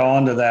add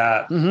on to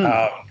that.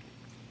 Mm-hmm.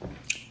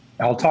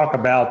 I'll talk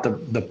about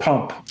the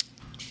pump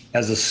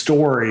as a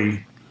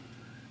story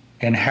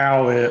and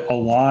how it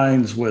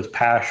aligns with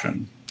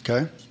passion.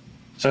 Okay.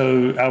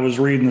 So I was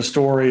reading the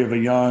story of a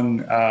young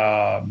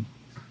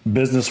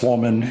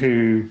businesswoman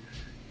who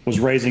was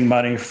raising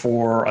money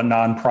for a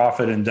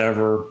nonprofit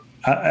endeavor.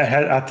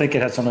 I think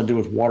it had something to do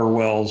with water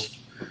wells.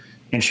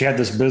 And she had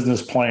this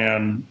business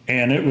plan,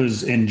 and it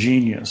was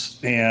ingenious.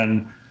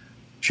 And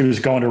she was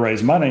going to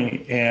raise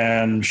money,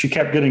 and she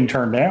kept getting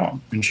turned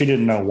down, and she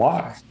didn't know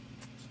why.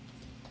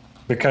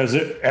 Because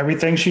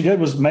everything she did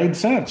made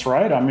sense,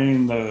 right? I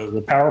mean,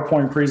 the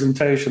PowerPoint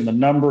presentation, the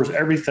numbers,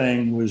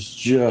 everything was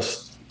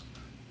just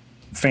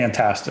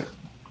fantastic.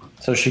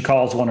 So she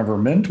calls one of her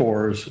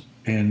mentors,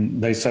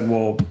 and they said,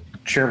 well,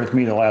 share with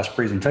me the last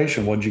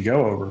presentation. What'd you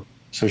go over?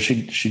 So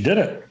she did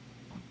it.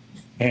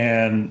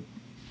 And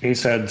he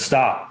said,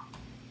 stop.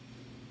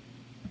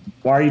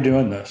 Why are you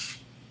doing this?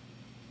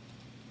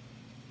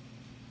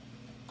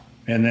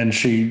 And then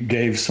she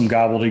gave some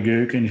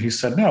gobbledygook and he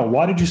said, no,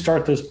 why did you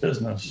start this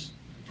business?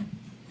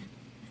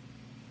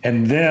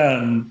 And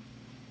then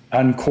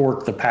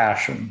uncork the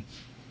passion.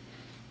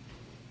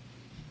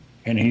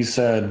 And he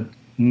said,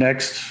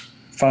 next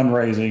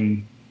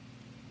fundraising,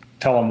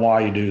 tell them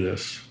why you do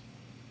this.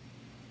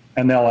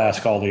 And they'll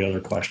ask all the other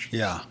questions.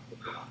 Yeah.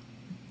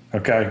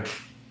 Okay.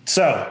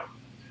 So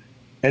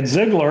at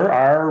Ziglar,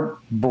 our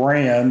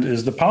brand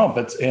is the pump.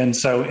 And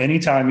so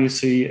anytime you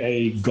see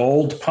a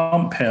gold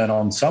pump pin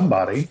on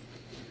somebody,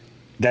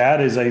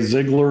 that is a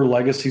Ziglar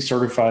Legacy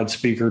Certified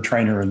Speaker,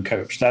 Trainer, and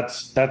Coach.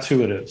 That's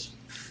who it is.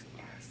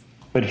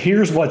 But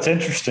here's what's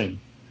interesting.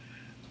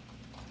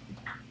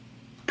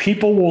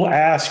 People will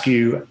ask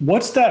you,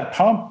 what's that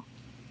pump?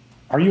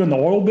 Are you in the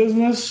oil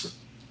business?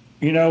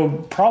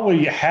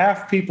 Probably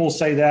half people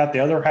say that. The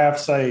other half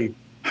say,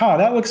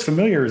 that looks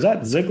familiar. Is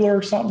that Ziglar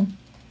or something?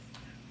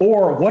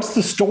 Or what's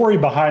the story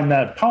behind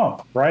that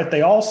pump, right?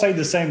 They all say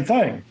the same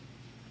thing.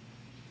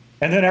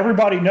 And then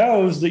everybody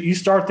knows that you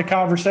start the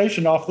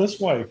conversation off this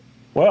way.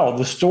 Well,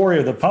 the story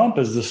of the pump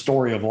is the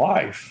story of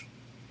life.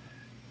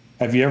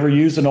 Have you ever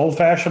used an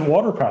old-fashioned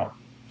water pump?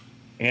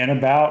 And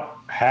about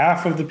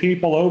half of the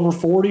people over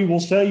 40 will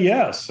say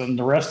yes, and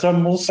the rest of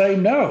them will say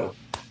no.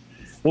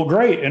 Well,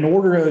 great. In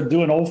order to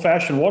do an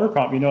old-fashioned water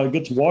pump, it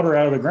gets water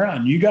out of the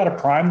ground. You got to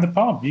prime the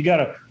pump. You got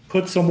to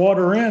put some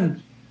water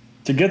in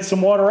to get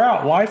some water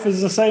out. Life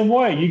is the same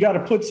way. You got to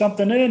put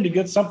something in to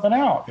get something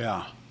out.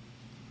 Yeah.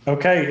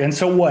 Okay. And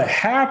so what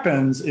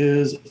happens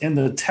is in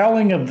the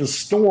telling of the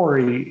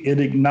story, it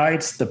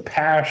ignites the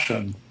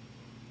passion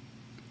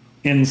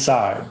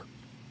inside.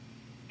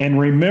 And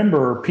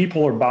remember,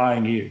 people are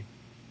buying you.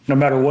 No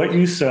matter what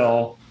you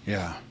sell,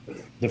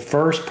 the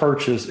first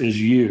purchase is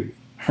you,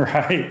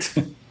 right?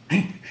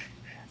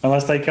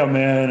 Unless they come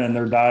in and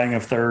they're dying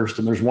of thirst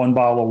and there's one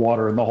bottle of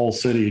water in the whole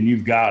city and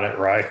you've got it,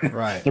 right?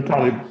 Right.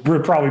 We're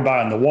probably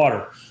buying the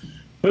water.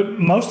 But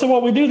most of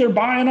what we do, they're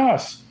buying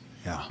us.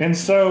 Yeah. And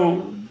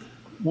so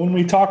when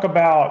we talk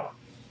about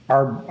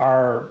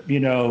our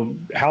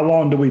how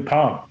long do we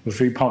pump? If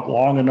we pump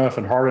long enough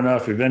and hard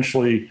enough,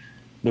 eventually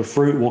the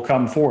fruit will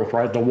come forth,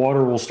 right? The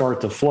water will start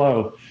to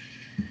flow.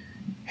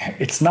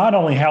 It's not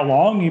only how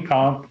long you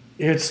pump,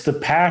 it's the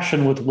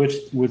passion with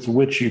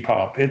which you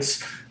pump.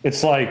 It's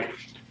like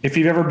if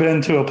you've ever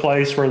been to a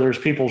place where there's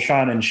people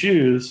shining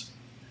shoes,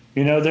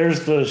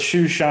 there's the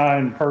shoe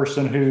shine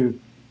person who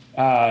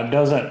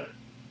doesn't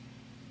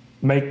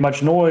make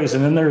much noise,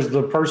 and then there's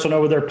the person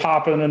over there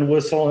popping and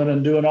whistling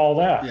and doing all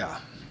that. Yeah.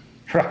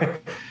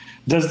 Right.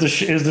 Is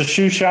the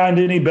shoe shined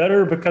any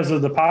better because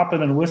of the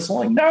popping and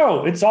whistling?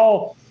 No, it's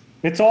all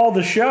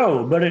the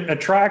show, but it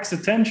attracts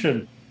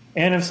attention.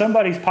 And if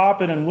somebody's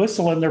popping and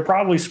whistling, they're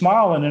probably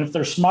smiling. And if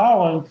they're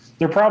smiling,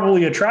 they're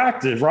probably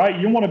attractive, right?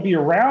 You want to be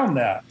around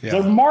that. Yeah.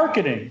 They're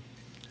marketing.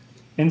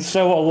 And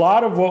so a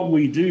lot of what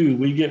we do,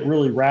 we get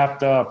really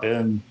wrapped up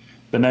in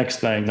the next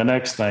thing, the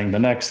next thing, the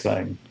next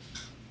thing.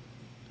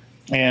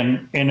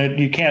 And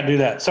you can't do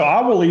that. So I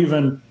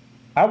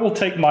will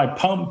take my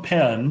pump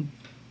pen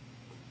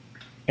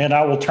and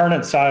I will turn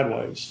it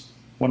sideways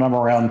when I'm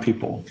around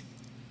people.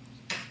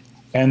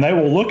 And they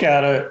will look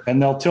at it and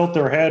they'll tilt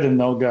their head and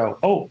they'll go,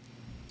 oh,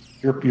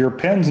 your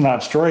pen's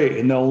not straight.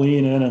 And they'll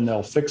lean in and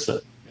they'll fix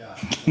it.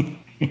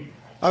 Yeah.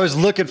 I was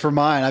looking for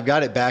mine. I've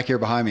got it back here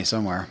behind me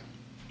somewhere.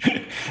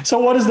 So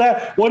what does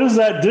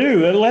that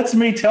do? It lets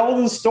me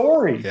tell the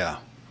story. Yeah.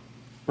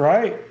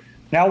 Right?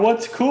 Now,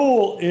 what's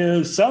cool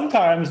is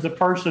sometimes the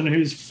person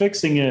who's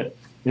fixing it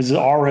is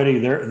already,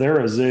 they're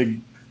a Zig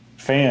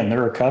fan.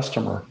 They're a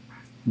customer.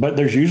 But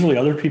there's usually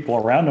other people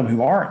around them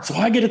who aren't. So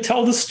I get to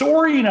tell the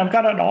story and I've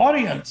got an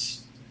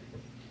audience.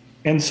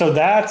 And so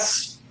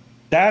that's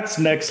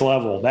next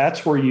level.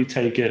 That's where you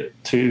take it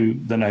to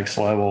the next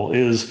level,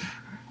 is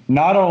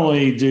not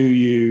only do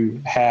you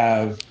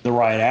have the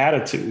right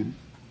attitude,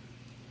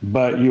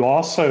 but you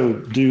also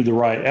do the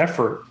right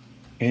effort,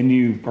 and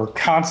you are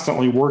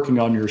constantly working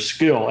on your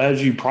skill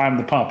as you prime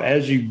the pump,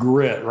 as you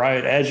grit,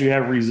 right? As you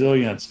have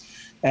resilience,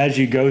 as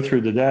you go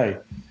through the day.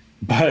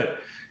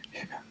 But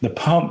the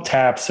pump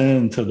taps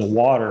into the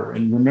water.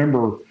 And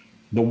remember,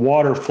 the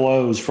water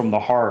flows from the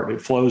heart.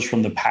 It flows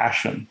from the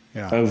passion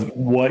of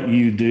what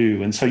you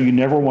do. And so you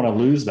never want to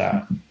lose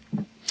that.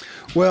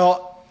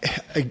 Well,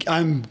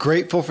 I'm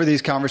grateful for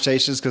these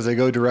conversations because they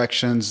go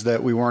directions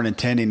that we weren't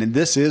intending. And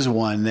this is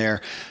one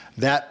there.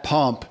 That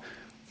pump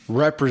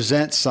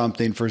represents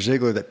something for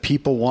Ziglar that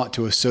people want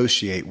to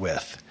associate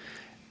with.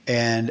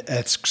 And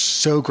it's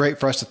so great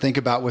for us to think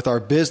about with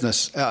our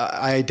business.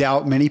 I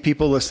doubt many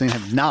people listening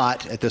have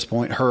not at this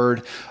point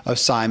heard of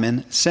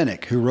Simon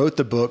Sinek, who wrote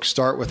the book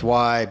Start With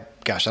Why,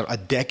 a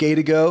decade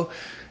ago.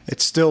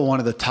 It's still one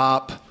of the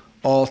top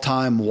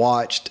all-time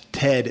watched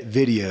TED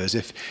videos.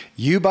 If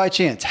you by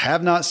chance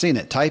have not seen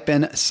it, type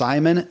in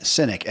Simon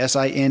Sinek,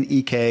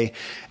 Sinek,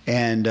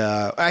 And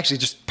actually,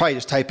 just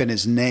type in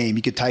his name.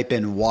 You could type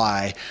in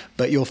why,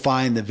 but you'll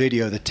find the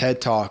video, the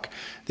TED Talk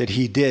that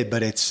he did.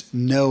 But it's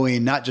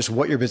knowing not just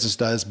what your business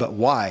does, but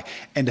why.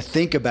 And to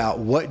think about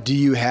what do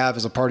you have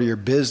as a part of your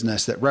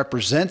business that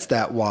represents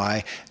that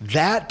why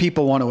that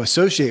people want to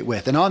associate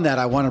with. And on that,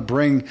 I want to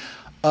bring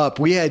up,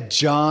 we had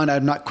John,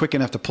 I'm not quick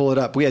enough to pull it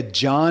up. We had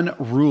John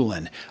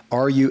Ruhlin,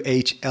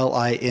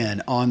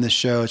 Ruhlin, on the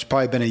show. It's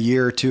probably been a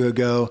year or two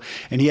ago.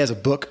 And he has a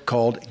book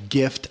called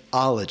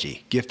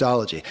Giftology.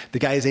 The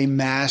guy is a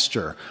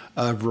master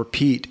of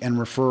repeat and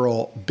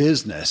referral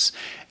business.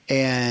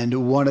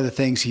 And one of the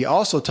things he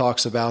also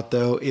talks about,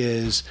 though,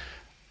 is,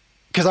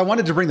 because I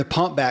wanted to bring the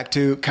pump back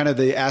to kind of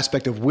the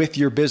aspect of with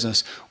your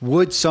business.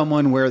 Would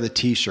someone wear the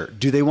t-shirt?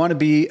 Do they want to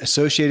be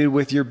associated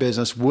with your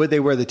business? Would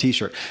they wear the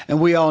t-shirt? And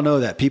we all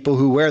know that people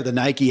who wear the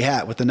Nike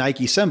hat with the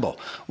Nike symbol.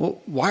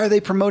 Well, why are they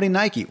promoting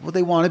Nike? Well,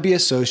 they want to be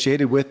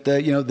associated with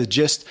the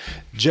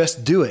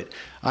just do it.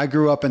 I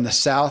grew up in the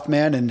South,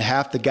 man, and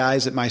half the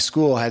guys at my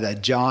school had a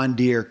John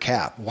Deere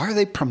cap. Why are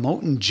they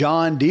promoting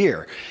John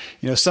Deere?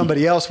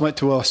 Somebody else went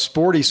to a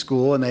sporty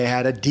school and they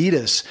had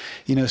Adidas,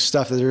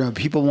 stuff that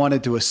people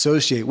wanted to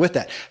associate with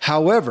that.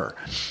 However,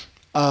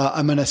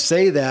 I'm going to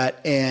say that,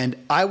 and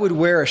I would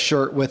wear a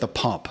shirt with a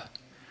pump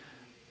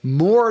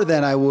more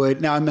than I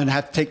would. Now I'm going to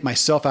have to take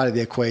myself out of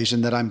the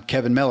equation that I'm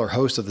Kevin Miller,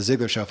 host of the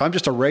Ziglar Show. If I'm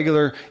just a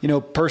regular,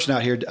 person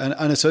out here,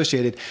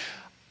 unassociated,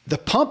 the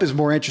pump is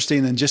more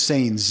interesting than just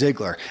saying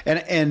Ziglar.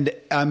 And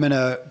I'm going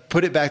to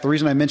put it back. The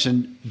reason I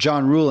mentioned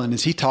John Ruhlin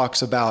is he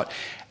talks about,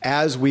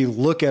 as we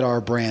look at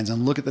our brands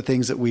and look at the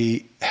things that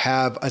we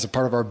have as a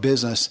part of our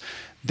business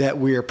that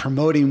we are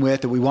promoting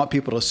with, that we want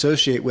people to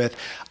associate with.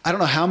 I don't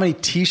know how many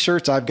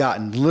t-shirts I've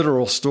gotten,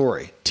 literal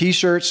story,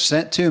 t-shirts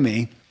sent to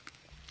me.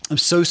 I'm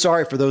so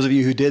sorry for those of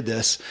you who did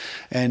this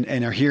and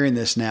are hearing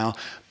this now.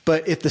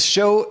 But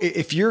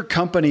if your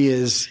company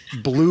is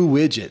Blue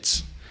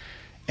Widgets,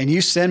 and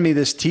you send me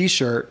this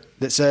t-shirt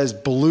that says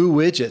Blue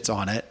Widgets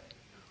on it,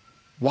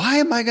 why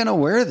am I going to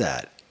wear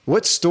that?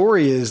 What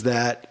story is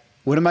that?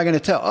 What am I going to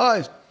tell?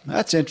 Oh,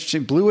 that's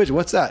interesting. Blue Widget.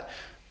 What's that?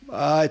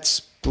 It's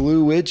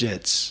Blue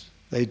Widgets.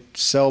 They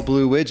sell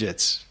Blue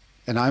Widgets.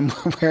 And I'm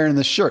wearing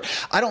the shirt.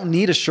 I don't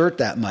need a shirt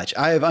that much.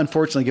 I have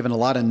unfortunately given a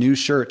lot of new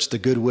shirts to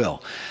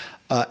Goodwill.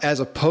 As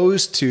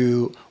opposed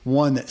to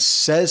one that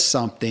says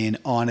something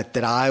on it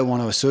that I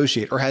want to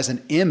associate, or has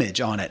an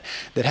image on it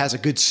that has a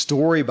good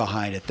story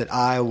behind it that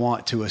I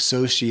want to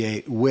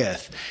associate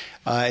with.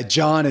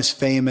 John is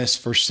famous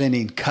for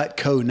sending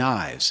Cutco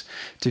knives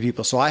to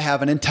people. So I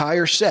have an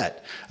entire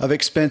set of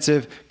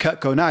expensive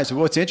Cutco knives. But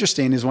what's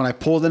interesting is when I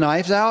pull the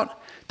knives out,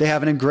 they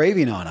have an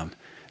engraving on them.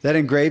 That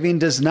engraving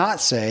does not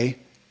say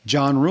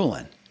John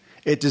Ruhlin.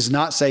 It does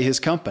not say his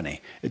company.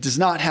 It does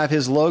not have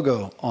his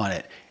logo on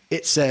it.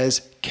 It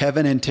says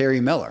Kevin and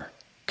Terry Miller,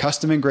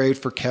 custom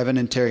engraved for Kevin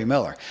and Terry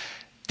Miller.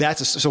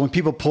 So when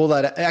people pull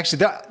that, actually,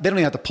 they don't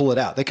even have to pull it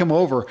out. They come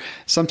over.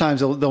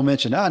 Sometimes they'll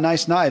mention,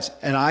 nice knives.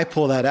 And I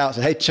pull that out and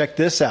say, hey, check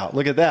this out.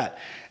 Look at that.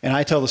 And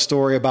I tell the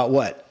story about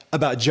what?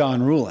 About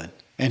John Ruhlin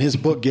and his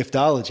book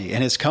Giftology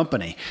and his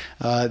company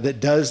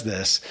that does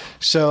this.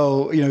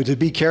 So, to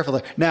be careful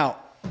there. Now,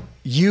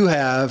 you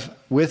have,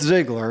 with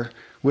Ziglar,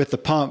 with the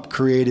pump,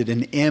 created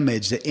an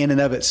image that in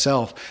and of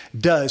itself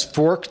does,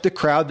 for the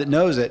crowd that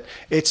knows it,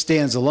 it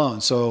stands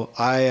alone. So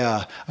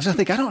I was going to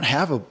think, I don't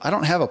have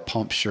a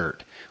pump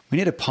shirt. We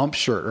need a pump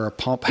shirt or a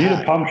pump hat. We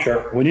need a pump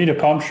shirt. We need a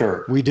pump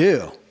shirt. We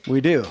do.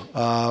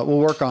 We'll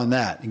work on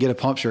that and get a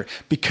pump shirt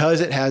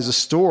because it has a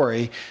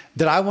story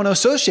that I want to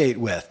associate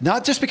with.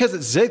 Not just because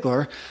it's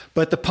Ziglar,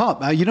 but the pump.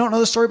 Now, you don't know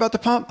the story about the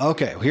pump?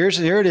 Okay, here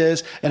it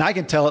is. And I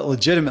can tell it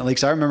legitimately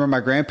because I remember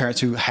my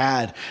grandparents who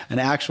had an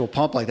actual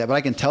pump like that, but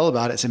I can tell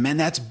about it and say, man,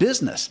 that's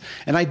business.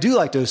 And I do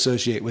like to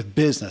associate with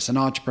business and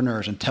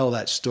entrepreneurs and tell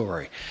that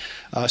story.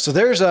 So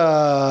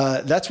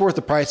that's worth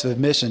the price of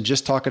admission,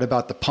 just talking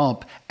about the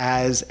pump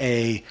as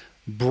a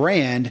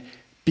brand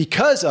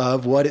because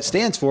of what it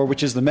stands for,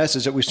 which is the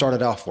message that we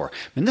started off for.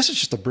 And this is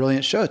just a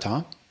brilliant show,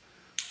 Tom.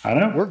 I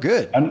know. We're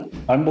good.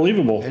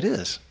 Unbelievable. It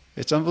is.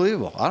 It's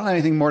unbelievable. I don't have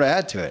anything more to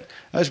add to it.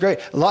 That was great.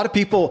 A lot of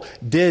people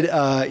did,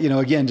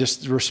 again,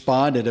 just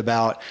responded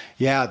about,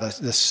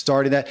 the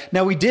start of that.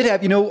 Now we did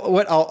have,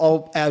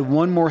 I'll add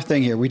one more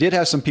thing here. We did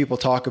have some people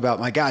talk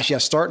about, my gosh,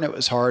 starting it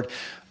was hard,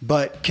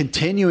 but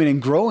continuing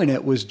and growing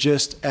it was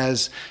just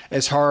as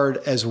hard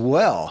as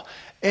well.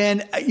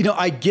 And,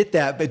 I get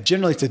that, but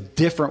generally it's a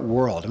different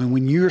world. I mean,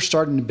 when you're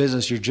starting a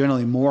business, you're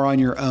generally more on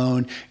your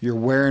own. You're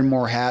wearing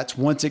more hats.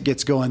 Once it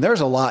gets going,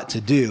 there's a lot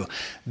to do.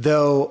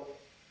 Though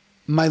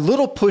my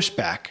little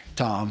pushback,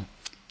 Tom,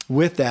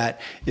 with that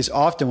is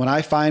often when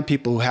I find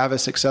people who have a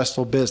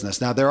successful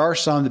business. Now, there are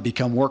some that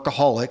become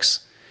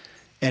workaholics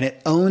and it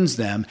owns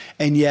them.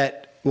 And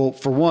yet, well,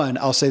 for one,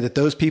 I'll say that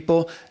those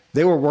people,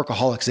 they were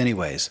workaholics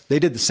anyways. They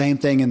did the same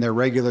thing in their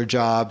regular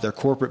job, their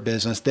corporate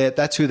business.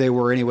 That's who they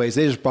were anyways.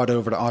 They just brought it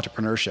over to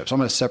entrepreneurship. So I'm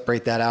going to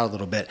separate that out a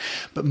little bit.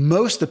 But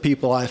most of the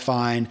people I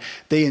find,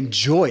 they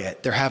enjoy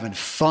it. They're having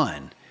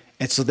fun.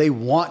 And so they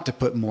want to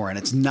put more in.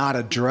 It's not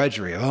a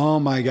drudgery. Oh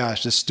my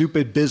gosh, this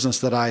stupid business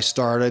that I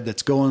started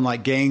that's going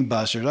like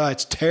gangbusters. Oh,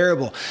 it's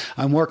terrible.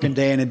 I'm working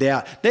day in and day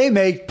out. They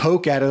may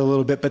poke at it a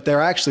little bit, but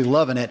they're actually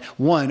loving it.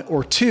 One,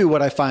 or two,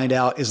 what I find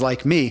out is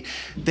like me,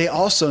 they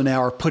also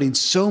now are putting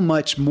so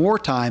much more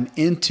time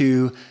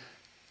into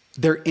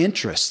their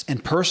interests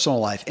and personal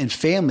life and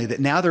family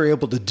that now they're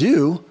able to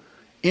do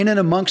in and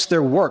amongst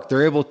their work.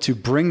 They're able to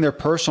bring their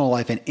personal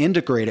life and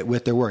integrate it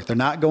with their work. They're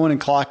not going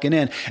and clocking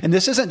in. And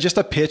this isn't just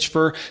a pitch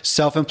for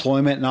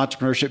self-employment and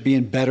entrepreneurship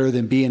being better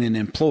than being an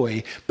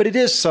employee, but it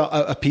is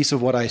a piece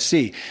of what I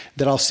see,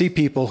 that I'll see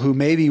people who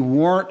maybe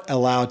weren't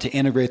allowed to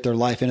integrate their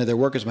life into their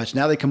work as much.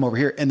 Now they come over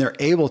here and they're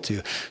able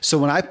to. So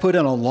when I put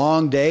in a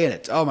long day and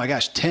it's, oh my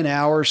gosh, 10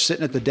 hours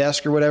sitting at the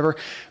desk or whatever,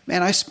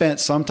 man, I spent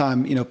some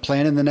time,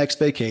 planning the next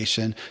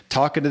vacation,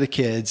 talking to the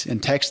kids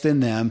and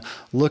texting them,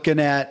 looking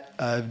at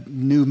a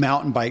new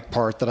mountain bike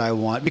part that I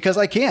want because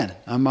I can.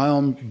 I'm my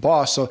own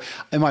boss. So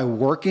am I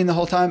working the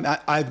whole time?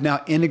 I've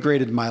now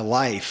integrated my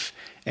life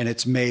and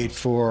it's made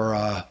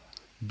for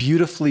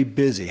beautifully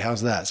busy.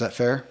 How's that? Is that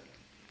fair?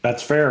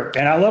 That's fair.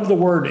 And I love the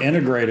word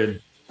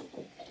integrated.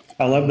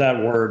 I love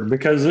that word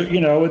because,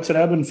 it's an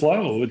ebb and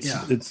flow.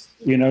 It's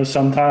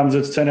sometimes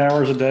it's 10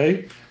 hours a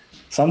day.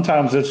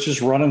 Sometimes it's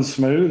just running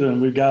smooth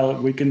and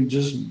we can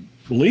just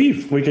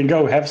leave. We can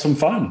go have some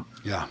fun.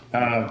 Yeah.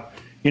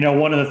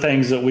 One of the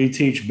things that we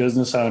teach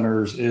business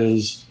owners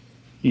is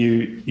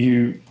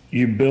you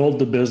build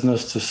the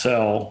business to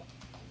sell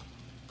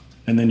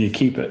and then you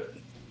keep it.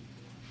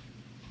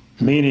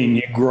 Meaning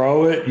you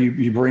grow it,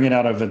 you bring it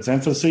out of its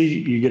infancy,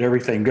 you get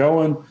everything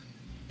going,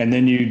 and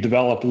then you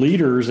develop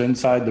leaders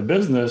inside the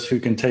business who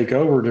can take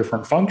over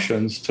different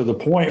functions to the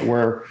point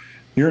where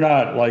you're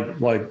not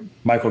like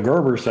Michael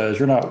Gerber says,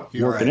 you're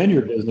working right. in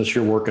your business,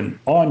 you're working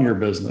on your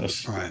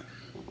business. Right.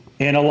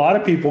 And a lot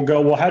of people go,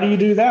 well, how do you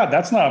do that?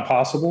 That's not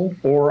possible.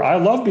 Or I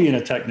love being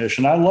a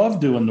technician. I love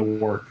doing the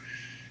work.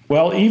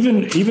 Well,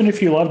 even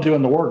if you love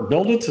doing the work,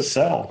 build it to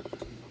sell.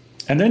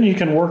 And then you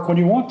can work when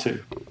you want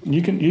to.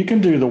 You can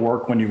do the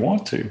work when you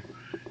want to.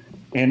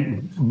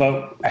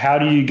 But how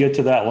do you get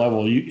to that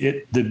level?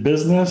 The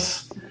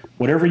business,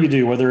 whatever you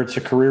do, whether it's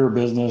a career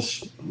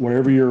business,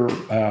 whatever your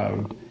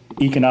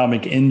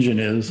economic engine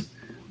is,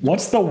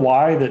 what's the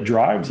why that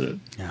drives it?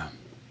 Yeah.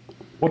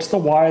 What's the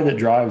why that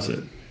drives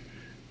it?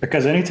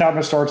 Because anytime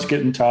it starts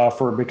getting tough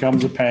or it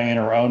becomes a pain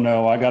or, oh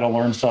no, I got to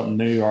learn something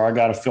new or I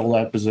got to fill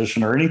that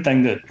position or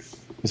anything that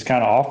is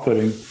kind of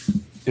off-putting,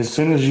 as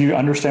soon as you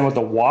understand what the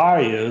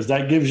why is,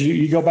 that gives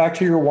you go back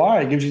to your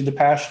why. It gives you the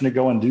passion to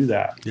go and do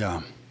that.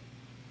 Yeah.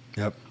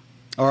 Yep.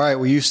 All right.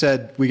 Well, you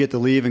said we get to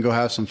leave and go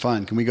have some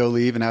fun. Can we go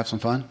leave and have some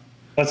fun?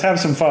 Let's have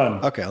some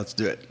fun. Okay, let's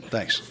do it.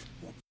 Thanks.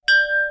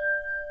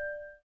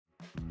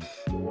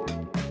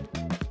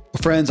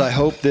 Friends, I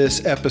hope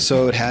this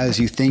episode has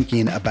you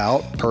thinking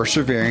about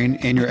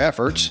persevering in your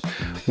efforts,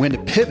 when to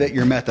pivot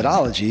your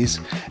methodologies,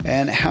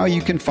 and how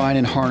you can find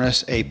and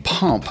harness a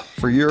pump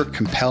for your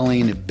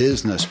compelling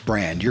business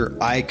brand, your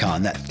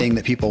icon, that thing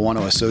that people want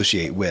to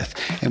associate with,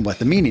 and what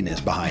the meaning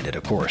is behind it,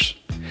 of course.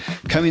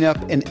 Coming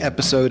up in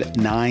episode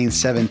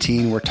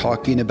 917, we're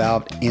talking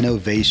about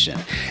innovation.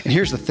 And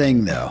here's the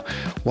thing, though.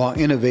 While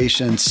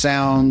innovation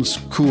sounds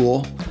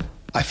cool,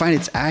 I find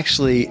it's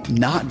actually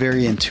not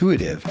very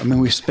intuitive. I mean,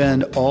 we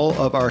spend all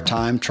of our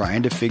time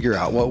trying to figure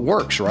out what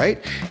works,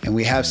 right? And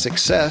we have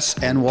success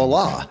and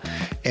voila.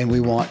 And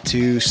we want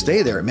to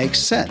stay there. It makes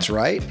sense,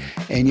 right?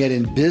 And yet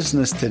in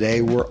business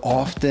today, we're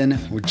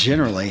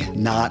generally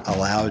not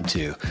allowed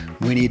to.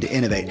 We need to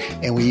innovate.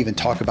 And we even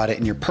talk about it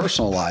in your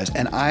personal lives.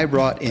 And I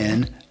brought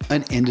in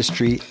an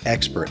industry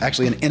expert,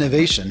 actually an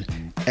innovation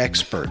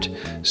expert.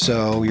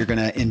 So you're going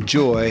to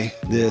enjoy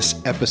this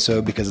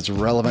episode because it's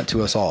relevant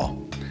to us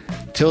all.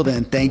 Till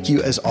then, thank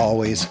you as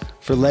always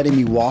for letting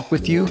me walk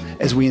with you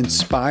as we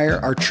inspire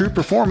our true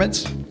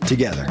performance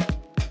together.